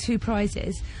and getting 2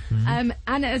 prizes, and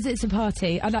as it's a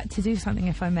party, I'd like to do something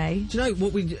if I may. Do you know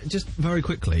what we, just very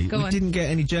quickly, Go we on. didn't get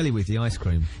any jelly with the ice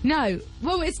cream. No.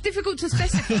 Well, it's difficult to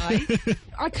specify.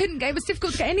 I couldn't get, it was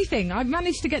difficult to get anything. I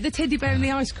managed to get the teddy bear and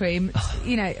the ice cream.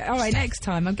 You know, all right, next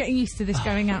time. I'm getting used to this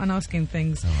going out and asking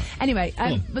things. Anyway,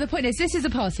 but the point is, this is a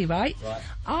party, right?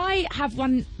 I have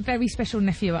one very special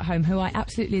nephew at home who I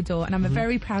absolutely adore, and I'm a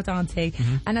very proud auntie,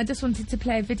 and I just wanted to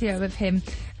play a video of him.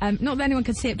 Not that anyone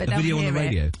can see it, but A they'll video on hear the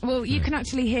radio? it. Well, you can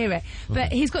actually hear it.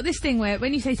 But he's got this thing where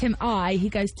when you say to him, I, he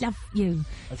goes, love you.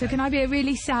 So can I be a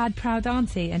really sad, proud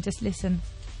auntie and just listen?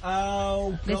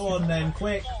 Oh, go Listen. on then,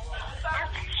 quick.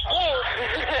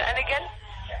 And again?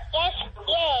 Yes,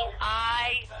 yes.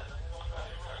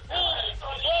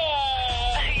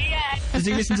 Yeah. Does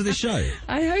he listen to this show?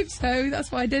 I hope so.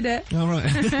 That's why I did it. All right.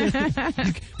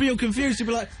 But you're confused. You'll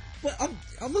be like, well, I'm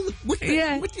on the...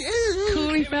 Yeah.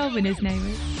 Corey Feldman, his name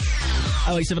is.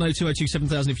 0870 202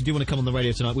 7000 if you do want to come on the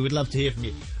radio tonight. We would love to hear from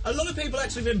you. A lot of people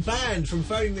actually been banned from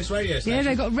phoning this radio station. Yeah,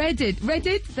 they got redded.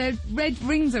 Redded? They're red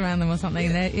rings around them or something.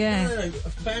 Yeah. No,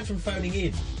 banned from phoning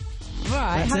in.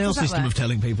 Right. That's how our does that system work? of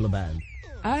telling people are banned.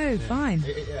 Oh, fine.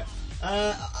 Yeah.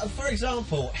 For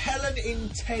example, Helen in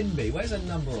Tenby. Where's her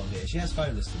number on here? She has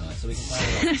phoned us tonight, so we can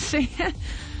phone her.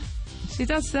 she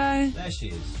does so. There she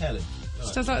is, Helen.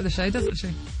 She does like the show, doesn't she?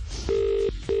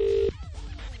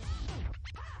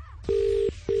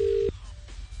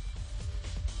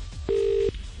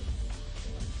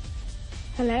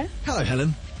 Hello? Hello,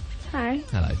 Helen. Hi.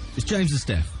 Hello. It's James and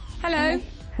Steph. Hello.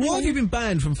 Why have you been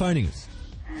banned from phoning us?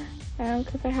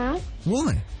 Because I have.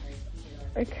 Why?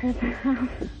 Because I have.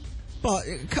 But,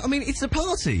 I mean, it's a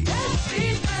party.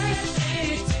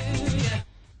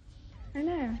 I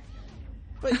know.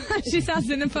 But, She sounds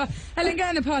in the party. Helen, get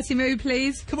in the party mood,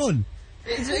 please. come on.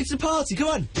 It's a party, come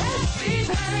on.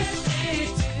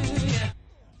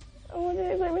 What do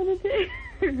you want me to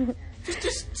do?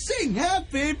 Just sing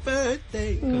Happy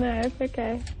Birthday. No, it's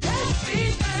okay.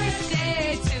 Happy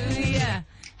birthday to ya.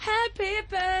 Happy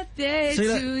birthday See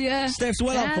that? to ya. Steph's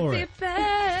well up for it.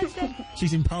 Happy birthday.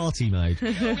 She's in party mode.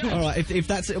 All right, if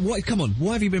that's it, what? Come on.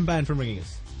 Why have you been banned from ringing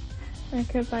us?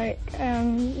 Because,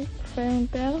 phone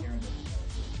bill.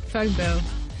 Phone bill.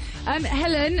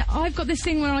 Helen, I've got this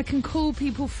thing where I can call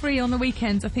people free on the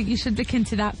weekends. I think you should look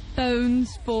into that.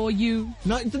 Phones for you.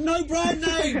 No brand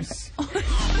names!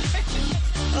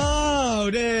 Oh,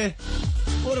 dear.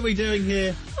 What are we doing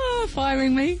here? Oh,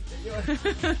 firing me.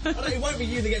 It won't be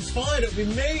you that gets fired, it'll be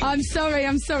me. I'm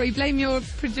sorry. Blame your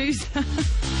producer.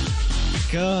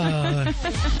 God.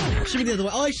 Should be the other way.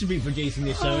 I should be producing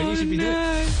this show and you should be doing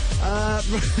it.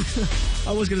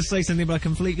 I was going to say something, but I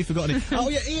completely forgotten it. Oh,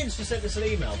 yeah, Ian's just sent us an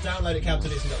email. Download at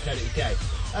capitalism.co.uk.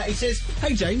 He says,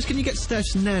 hey, James, can you get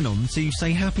Steph's nan on to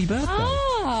say happy birthday?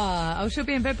 Oh, she'll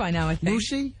be in bed by now, I think. Will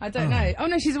she? I don't know. Oh,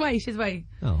 no, she's away.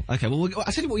 Oh, OK. Well, I'll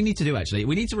tell you what we need to do, actually.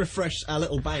 We need to refresh our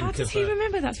little bank How does he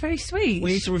remember? That's very sweet.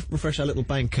 We need to refresh our little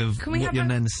bank of what your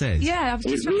nan says. Yeah, I've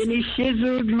just... It really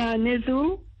shizzled my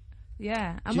nizzle.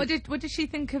 Yeah, and what did she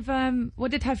think of,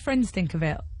 what did her friends think of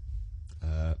it?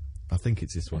 I think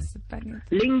it's this one.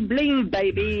 Bling bling,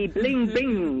 baby, bling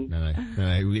bling. No,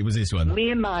 it was this one.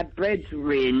 Me and my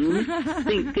brethren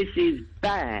think this is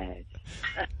bad.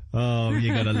 Oh,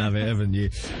 you gotta love it, haven't you?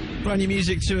 Brand new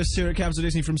music to us here at Capital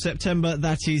Disney from September.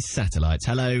 That is Satellites.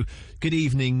 Hello, good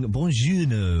evening, bonjour.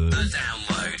 The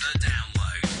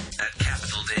download at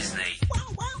Capital Disney.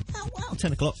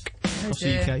 10 o'clock. Across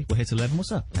the UK. We're here till 11.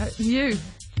 What's up? You.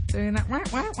 Doing that wow.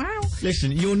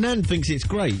 Listen, your nan thinks it's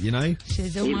great, you know?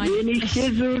 Shizzle It really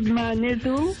shizzled my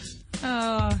nizzle.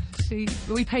 Oh,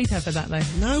 we paid her for that, though.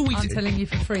 No, I'm telling you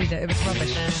for free that it was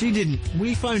rubbish. She didn't.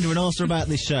 We phoned her and asked her about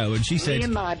this show, and she said... Me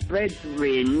and my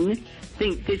brethren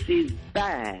think this is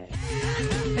bad.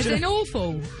 As in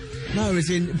awful? No, as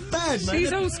in bad, man.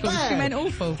 She's old school. Bad. She meant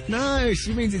awful. No,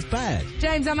 she means it's bad.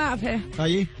 James, I'm out of here. Are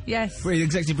you? Yes. We're the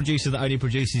executive producer that only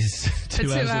produces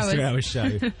 2 hours. 2 hour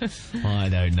show. I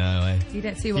don't know. You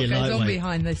don't see what goes on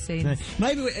behind those scenes. No.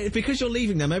 Maybe, because you're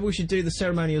leaving now, maybe we should do the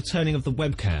ceremonial turning of the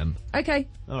webcam. Okay.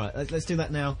 All right, let's do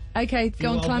that now. Okay,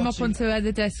 go and climb up onto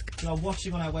the desk. You are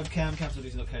watching on our webcam,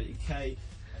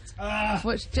 capitalnews.co.uk.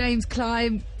 Watch James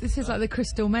climb. This is like the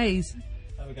Crystal Maze.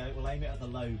 There we go. We'll aim it at the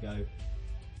logo.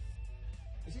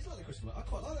 Is this like the Crystal Maze? I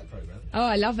quite like that programme. Oh,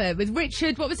 I love it. With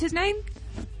Richard, what was his name?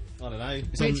 I don't know.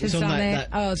 Richard's on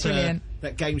that brilliant.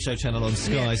 That game show channel on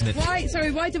Sky, isn't it?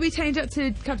 Why did we change up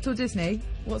to Capital Disney?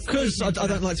 Because I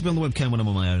don't like to be on the webcam when I'm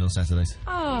on my own on Saturdays.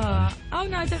 Oh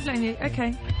no, I don't blame you.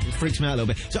 Okay. It freaks me out a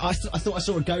little bit. So I thought I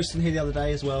saw a ghost in here the other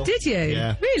day as well. Did you?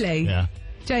 Yeah. Really? Yeah.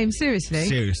 James, seriously?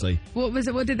 Seriously. What was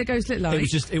it? What did the ghost look like?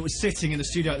 It was sitting in the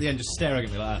studio at the end, just staring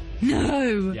at me like that.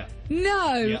 No. Yeah.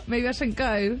 No. Yeah. Maybe I shouldn't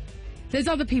go. There's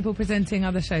other people presenting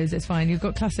other shows. It's fine. You've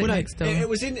got Classic next door. It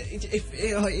was in.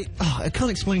 I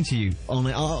can't explain to you.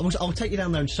 I'll take you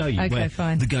down there and show you. Okay, where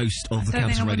fine. The ghost of the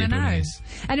Capital Radio Building is.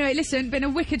 Anyway, listen, been a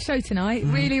wicked show tonight.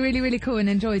 Really, really, really cool and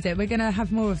enjoyed it. We're going to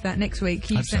have more of that next week.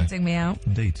 Keep sending me out.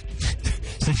 Indeed.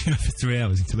 Sending you out for 3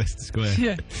 hours into Leicester Square.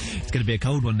 Yeah. It's going to be a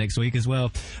cold one next week as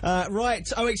well. Right,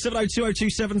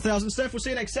 08702027000. Steph, we'll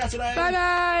see you next Saturday.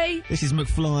 Bye-bye. This is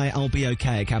McFly. I'll be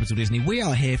okay at Capital Disney. We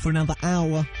are here for another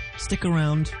hour. Stick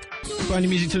around. Brand new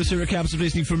music to us here at Capital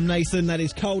Disney from Nathan. That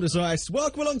is Cold as Ice.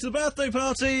 Welcome along to the birthday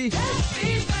party.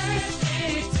 Happy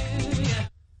birthday to you.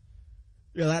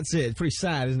 Yeah, that's it. It's pretty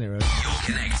sad, isn't it, Rose? You're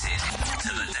connected to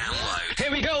the download.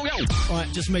 Here we go,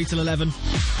 Alright, just me till 11.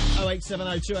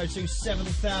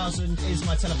 08702027000 is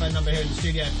my telephone number here in the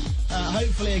studio.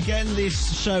 Hopefully, again,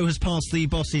 this show has passed the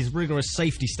boss's rigorous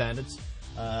safety standards.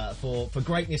 For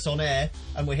greatness on air,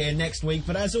 and we're here next week.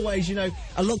 But as always, you know,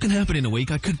 a lot can happen in a week.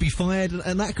 I could be fired,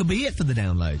 and that could be it for the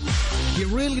download. You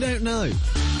really don't know.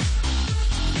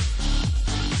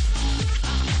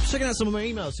 Checking out some of my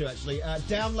emails too, actually.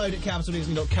 Download at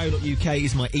capitaldisney.co.uk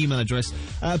is my email address.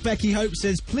 Becky Hope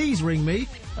says, please ring me.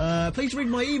 Please read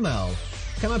my email.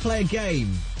 Can I play a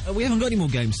game? We haven't got any more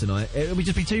games tonight. It would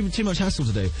just be too much hassle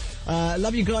to do.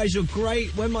 Love you guys, you're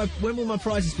great. When will my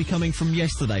prizes be coming from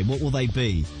yesterday? What will they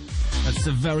be? That's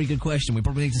a very good question. We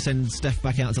probably need to send Steph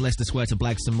back out to Leicester Square to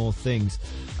blag some more things.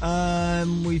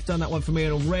 We've done that one for me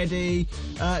already.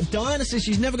 Diana says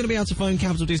she's never going to be able to phone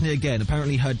Capital Disney again.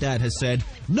 Apparently her dad has said,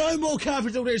 no more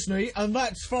Capital Disney, and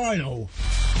that's final.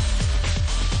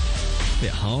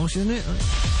 Bit harsh, isn't it?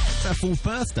 It's our 4th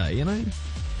birthday, you know?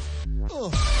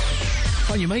 Oh.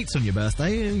 Phone your mates on your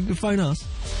birthday, you can phone us.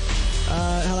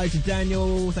 Hello to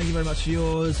Daniel, thank you very much for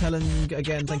yours. Helen,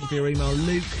 again, thank you for your email.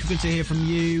 Luke, good to hear from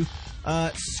you.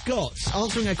 Scott,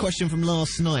 answering a question from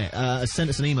last night, sent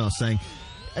us an email saying,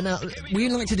 now, we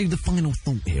like to do the final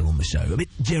thought here on the show. A bit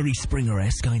Jerry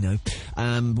Springer-esque, I know.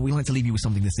 But we like to leave you with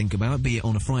something to think about, be it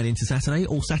on a Friday into Saturday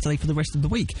or Saturday for the rest of the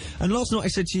week. And last night I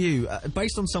said to you,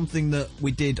 based on something that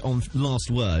we did on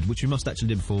Last Word, which we must actually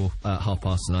do before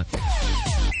 1:30 tonight.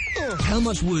 How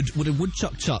much wood would a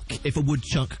woodchuck chuck if a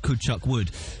woodchuck could chuck wood?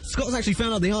 Scott's actually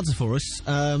found out the answer for us,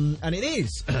 and it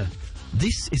is...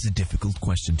 This is a difficult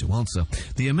question to answer.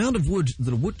 The amount of wood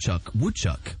that a woodchuck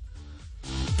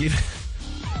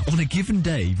on a given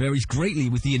day varies greatly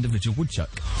with the individual woodchuck.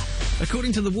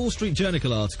 According to the Wall Street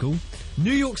Journal article,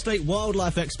 New York State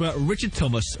wildlife expert Richard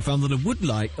Thomas found that a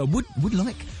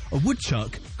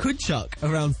woodchuck could chuck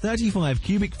around 35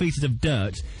 cubic feet of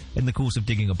dirt in the course of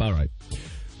digging a burrow.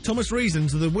 Thomas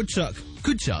reasons that a woodchuck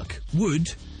could chuck wood.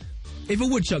 If a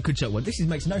woodchuck could chuck wood, this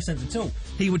makes no sense at all.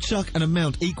 He would chuck an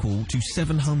amount equal to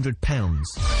 700 pounds.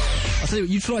 I'll tell you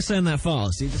what, you try saying that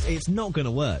fast, it's not going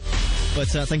to work. But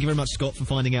thank you very much, Scott, for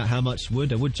finding out how much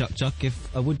wood a woodchuck chuck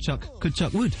if a woodchuck could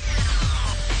chuck wood.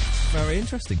 Very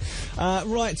interesting.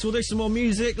 Right, so we'll do some more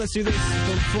music. Let's do this.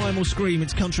 The Primal Scream.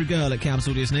 It's Country Girl at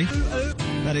Capital Disney.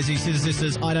 That is East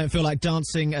Sisters. I Don't Feel Like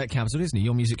Dancing at Capital Disney.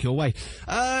 Your music, your way.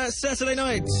 Saturday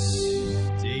night.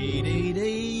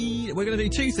 We're going to do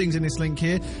two things in this link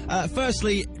here.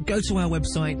 Firstly, go to our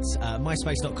website,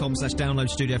 myspace.com/download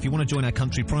studio. If you want to join our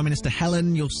country. Prime Minister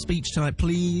Helen, your speech tonight,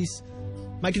 please.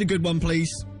 Make it a good one,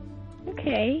 please.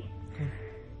 Okay.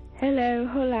 Hello,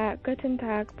 hola, guten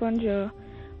tag, bonjour.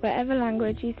 Whatever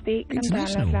language you speak in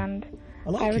Downloadland.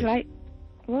 I would like...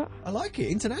 What? I like it.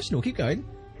 International. Keep going.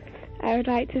 I would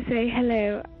like to say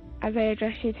hello as I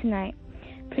address you tonight.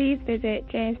 Please visit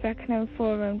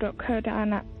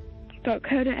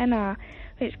jamesbeckenhamforum.co.nr,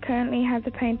 which currently has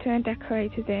a painter and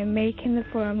decorators in, making the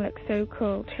forum look so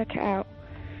cool. Check it out.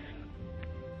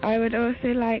 I would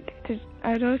also like you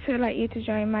to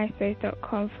join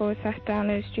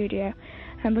myspace.com/download studio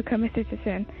and become a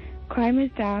citizen. Crime is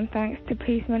down thanks to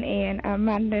Policeman Ian, and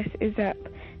madness is up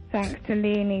thanks to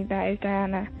Leonie, that is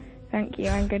Diana. Thank you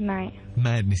and good night.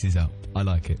 Madness is up. I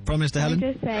like it. Prime Minister Helen?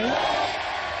 Just say...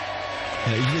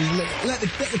 let the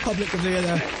public give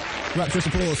the rapturous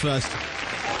applause first.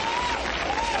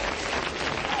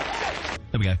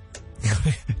 There we go.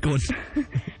 Go on.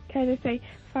 Can I just say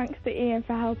thanks to Ian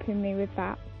for helping me with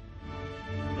that?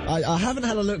 I haven't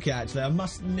had a look yet, actually. I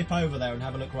must nip over there and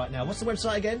have a look right now. What's the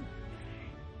website again?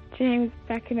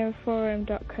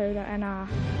 jamesbeckenhamforum.co.nr.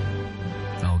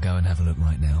 I'll go and have a look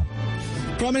right now.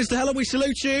 Prime Minister Helen, we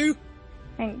salute you.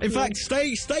 Thank In you. fact,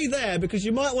 stay there, because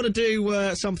you might want to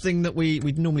do something that we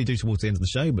normally do towards the end of the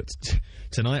show, but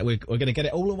tonight we're going to get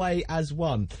it all away as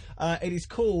one. It is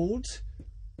called...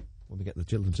 Let me get the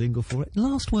jingle for it.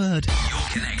 Last word. You're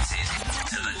connected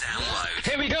to the download.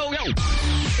 Here we go, yo!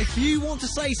 If you want to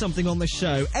say something on the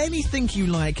show, anything you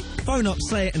like, phone up,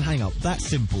 say it and hang up. That's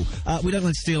simple. We don't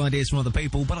like to steal ideas from other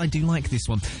people, but I do like this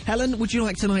one. Helen, would you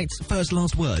like tonight's first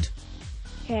last word?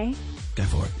 Okay. Go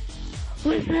for it.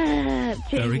 What's up?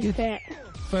 Very good. Fit.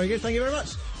 Very good, thank you very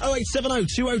much. 0870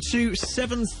 202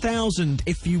 7000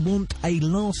 if you want a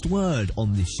last word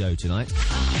on this show tonight.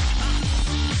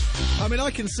 I mean,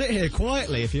 I can sit here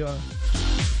quietly if you are.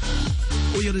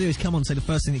 All you got to do is come on, say the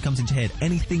first thing that comes into your head.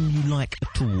 Anything you like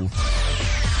at all.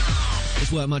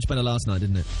 This worked much better last night,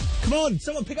 didn't it? Come on,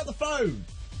 someone pick up the phone!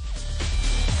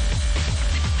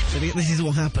 So this is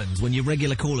what happens when your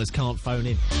regular callers can't phone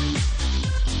in.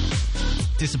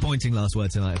 Disappointing last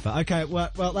word tonight. Okay,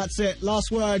 well, that's it.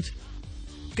 Last word.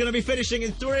 Gonna be finishing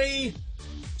in 3,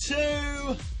 2,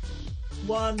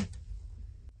 1.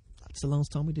 That's the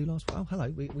last time we do last word. Oh, hello.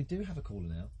 We do have a caller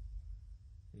now.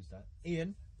 Who's that?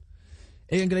 Ian.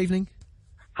 Ian, good evening.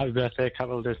 Happy birthday,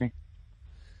 Capital Disney.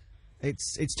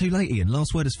 It's too late, Ian.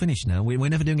 Last word is finished now. We're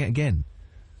never doing it again.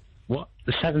 What?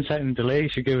 The 7-second delay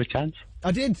should give a chance?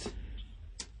 I did.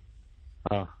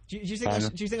 Oh. Do you think I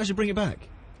should bring it back?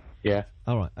 Yeah.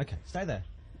 All right. Okay. Stay there.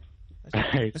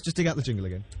 Let's just dig out the jingle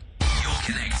again. You're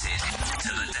connected to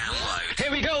the download.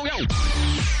 Here we go, yo!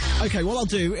 Okay, what I'll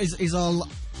do is I'll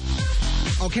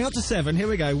count to 7. Here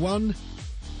we go. 1,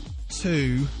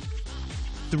 2,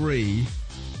 3,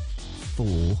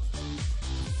 4,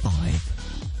 5,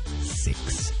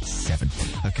 6, 7.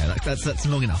 Okay, that's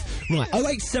long enough. Right,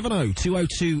 0870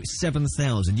 202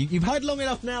 7000. You've had long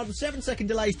enough now. The 7-second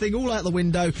delay thing all out the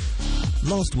window.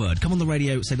 Last word. Come on the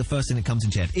radio, say the first thing that comes in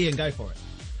your head. Ian, go for it.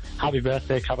 Happy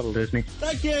birthday, Capital Disney.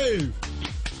 Thank you!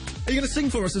 Are you going to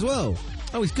sing for us as well?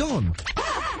 Oh, he's gone.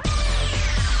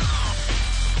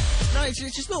 No, it's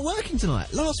just not working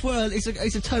tonight. Last word is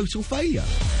a total failure.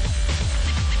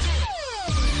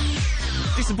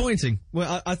 Disappointing.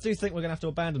 Well, I do think we're going to have to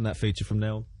abandon that feature from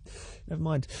now on. Never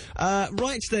mind.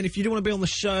 Right then, if you do want to be on the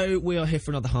show, we are here for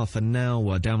another half an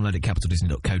hour. Download at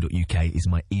capitaldisney.co.uk is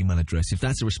my email address. If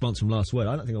that's a response from last word,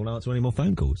 I don't think I'll answer any more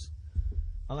phone calls.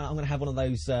 I'm going to have one of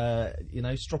those,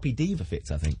 stroppy diva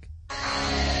fits, I think.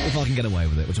 If I can get away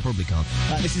with it, which I probably can't.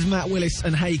 This is Matt Willis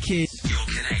and Hey Kids. You're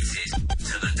connected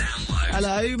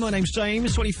Hello, my name's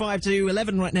James, 25 to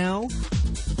 11 right now.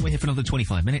 We're here for another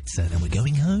 25 minutes, then we're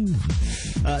going home.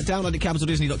 Download at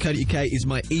capitaldisney.co.uk is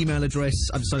my email address.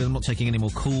 I've decided I'm not taking any more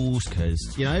calls,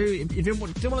 because, you know, if you don't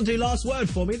want to do last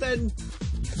word for me, then...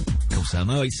 Call Sam,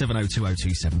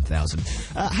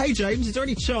 08702027000. Hey, James, is there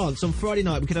any chance on Friday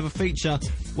night we could have a feature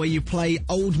where you play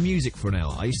old music for an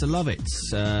hour? I used to love it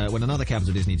when another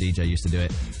Capital Disney DJ used to do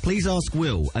it. Please ask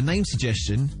Will. A name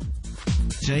suggestion...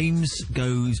 James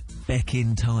Goes Back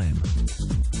in Time.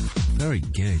 Very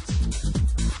good.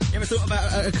 You ever thought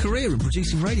about a career in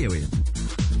producing radio, Ian?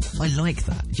 I like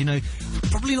that. You know,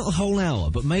 probably not a whole hour,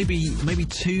 but maybe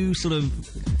 2 sort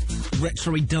of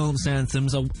retro-y dance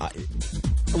anthems will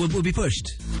be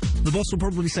pushed. The boss will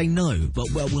probably say no, but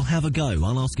well, we'll have a go.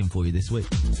 I'll ask him for you this week.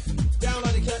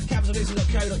 Download at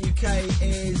capitaldisney.co.uk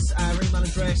is our email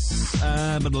address.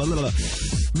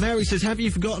 Mary says, have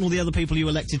you forgotten all the other people you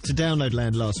elected to Download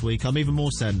Land last week? I'm even more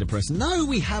sad and depressed. No,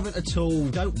 we haven't at all.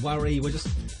 Don't worry. We're just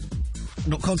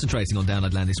not concentrating on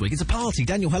Download Land this week. It's a party.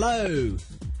 Daniel, hello.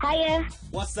 Hiya.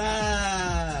 What's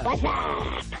up? What's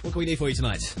up? What can we do for you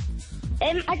tonight?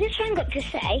 I just rang up to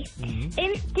say, do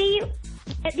you,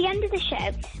 at the end of the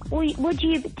show,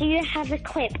 do you have a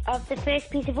clip of the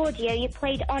first piece of audio you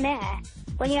played on air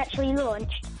when you actually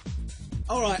launched?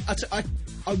 All right,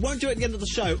 I won't do it at the end of the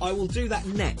show. I will do that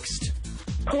next.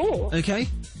 Cool. Okay?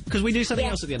 Because we do something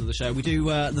else at the end of the show. We do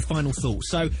the final thought.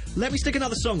 So let me stick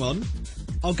another song on.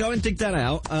 I'll go and dig that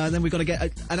out. Then we've got to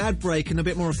get an ad break and a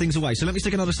bit more of things away. So let me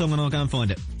stick another song and I'll go and find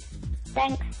it.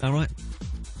 Thanks. All right.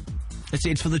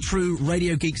 It's for the true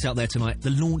radio geeks out there tonight.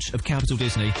 The launch of Capital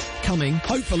Disney coming,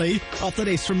 hopefully, after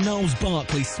this from Niles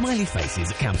Barkley. Smiley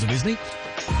faces at Capital Disney.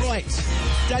 Right.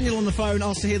 Daniel on the phone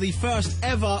asked to hear the first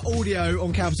ever audio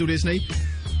on Capital Disney.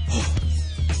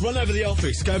 Run over the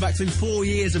office. Go back to 4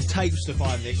 years of tapes to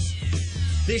find this.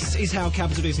 This is how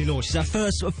Capital Disney launched. It's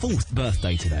our 4th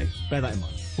birthday today. Bear that in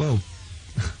mind. Well,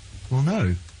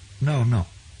 no. No, I'm not.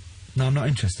 No, I'm not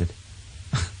interested.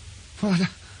 Well,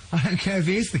 I don't care if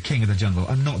he is the king of the jungle.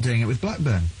 I'm not doing it with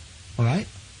Blackburn. All right?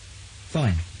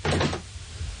 Fine.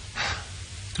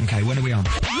 Okay, when are we on?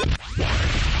 Now.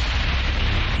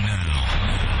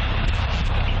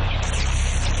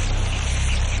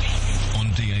 On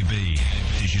DAB,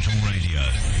 digital radio.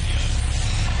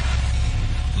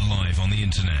 Live on the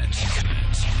internet.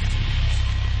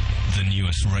 The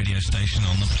newest radio station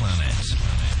on the planet.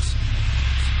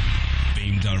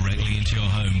 Beamed directly into your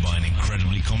home by an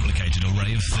incredibly complicated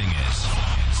array of thingers.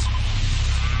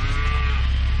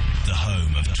 The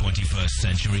home of 21st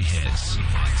century hits.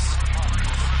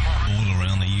 All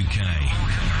around the UK.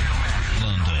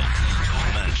 London,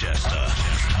 Manchester,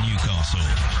 Newcastle,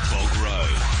 Bog Row.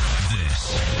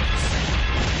 This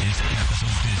is Capital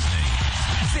Disney.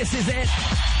 This is it.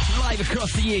 Live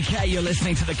across the UK, you're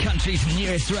listening to the country's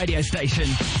newest radio station.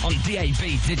 On DAB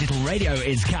Digital Radio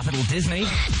is Capital Disney.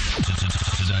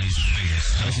 Today's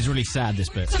biggest. This is really sad, this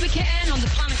bit. Atomic Kitten on the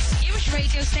planet's newest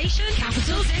radio station,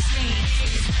 Capital Disney.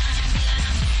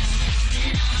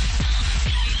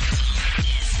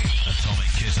 Atomic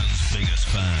Kitten's biggest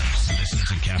fans listen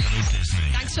to Capital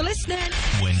Disney. Thanks for listening.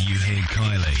 When you hear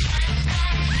Kylie,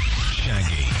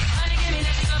 Shaggy,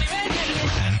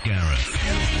 and Gareth,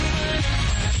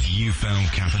 you found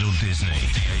Capital Disney,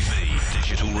 DAB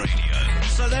Digital Radio.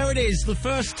 So there it is, the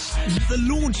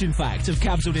launch, in fact, of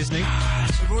Capital Disney.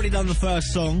 We've already done the first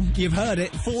song. You've heard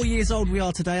it. 4 years old we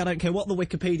are today. I don't care what the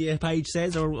Wikipedia page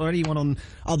says or anyone on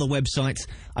other websites.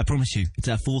 I promise you, it's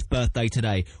our 4th birthday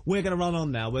today. We're going to run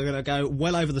on now. We're going to go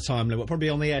well over the time limit. We're probably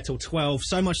on the air till 12.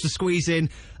 So much to squeeze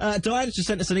in. Diana just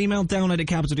sent us an email, download at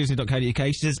capitaldisney.co.uk.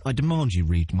 She says, I demand you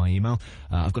read my email.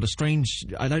 I've got a strange...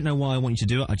 I don't know why I want you to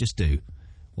do it. I just do.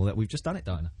 Well, we've just done it,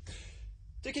 Diana.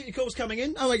 Do keep your calls coming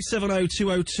in. 0870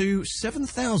 202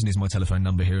 7000 is my telephone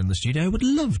number here in the studio. Would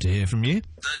love to hear from you. The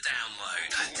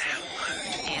download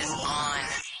is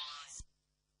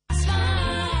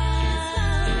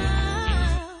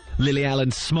on. Lily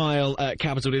Allen, Smile at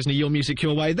Capital Disney, your music,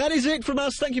 your way. That is it from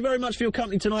us. Thank you very much for your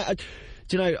company tonight.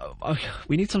 Do you know,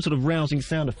 we need some sort of rousing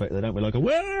sound effect there, don't we? Like a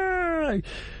whoa!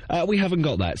 We haven't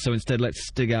got that, so instead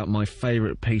let's dig out my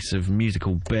favourite piece of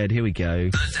musical bed. Here we go.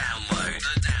 The download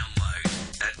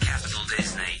at Capital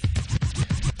Disney.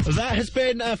 That has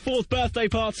been our 4th birthday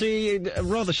party. A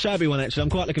rather shabby one, actually. I'm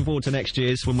quite looking forward to next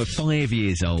year's when we're 5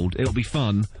 years old. It'll be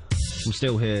fun. I'm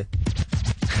still here.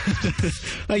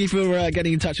 Thank you for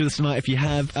getting in touch with us tonight. If you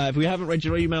have, if we haven't read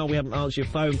your email, we haven't answered your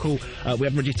phone call, we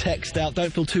haven't read your text out,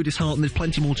 don't feel too disheartened. There's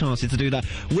plenty more chances to do that.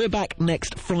 We're back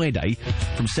next Friday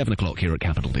from 7 o'clock here at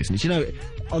Capital Disney. You know,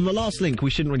 on the last link, we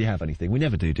shouldn't really have anything. We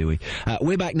never do we?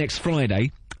 We're back next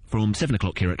Friday from 7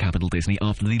 o'clock here at Capital Disney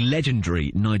after the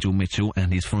legendary Nigel Mitchell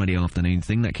and his Friday afternoon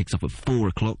thing. That kicks off at 4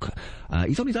 o'clock.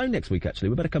 He's on his own next week, actually.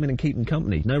 We better come in and keep him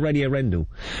company. No Radio Rendell.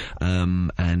 And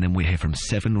then we're here from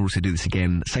 7. We'll also do this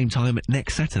again same time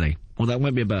next Saturday. Well, that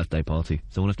won't be a birthday party,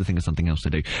 so we'll have to think of something else to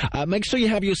do. Make sure you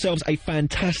have yourselves a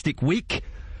fantastic week.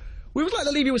 We would like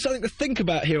to leave you with something to think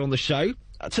about here on the show.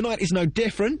 Tonight is no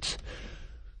different.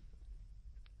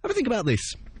 Have a think about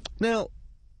this. Now,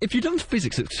 if you've done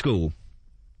physics at school,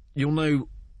 you'll know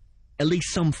at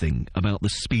least something about the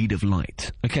speed of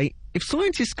light, okay? If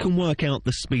scientists can work out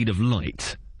the speed of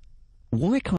light, why can't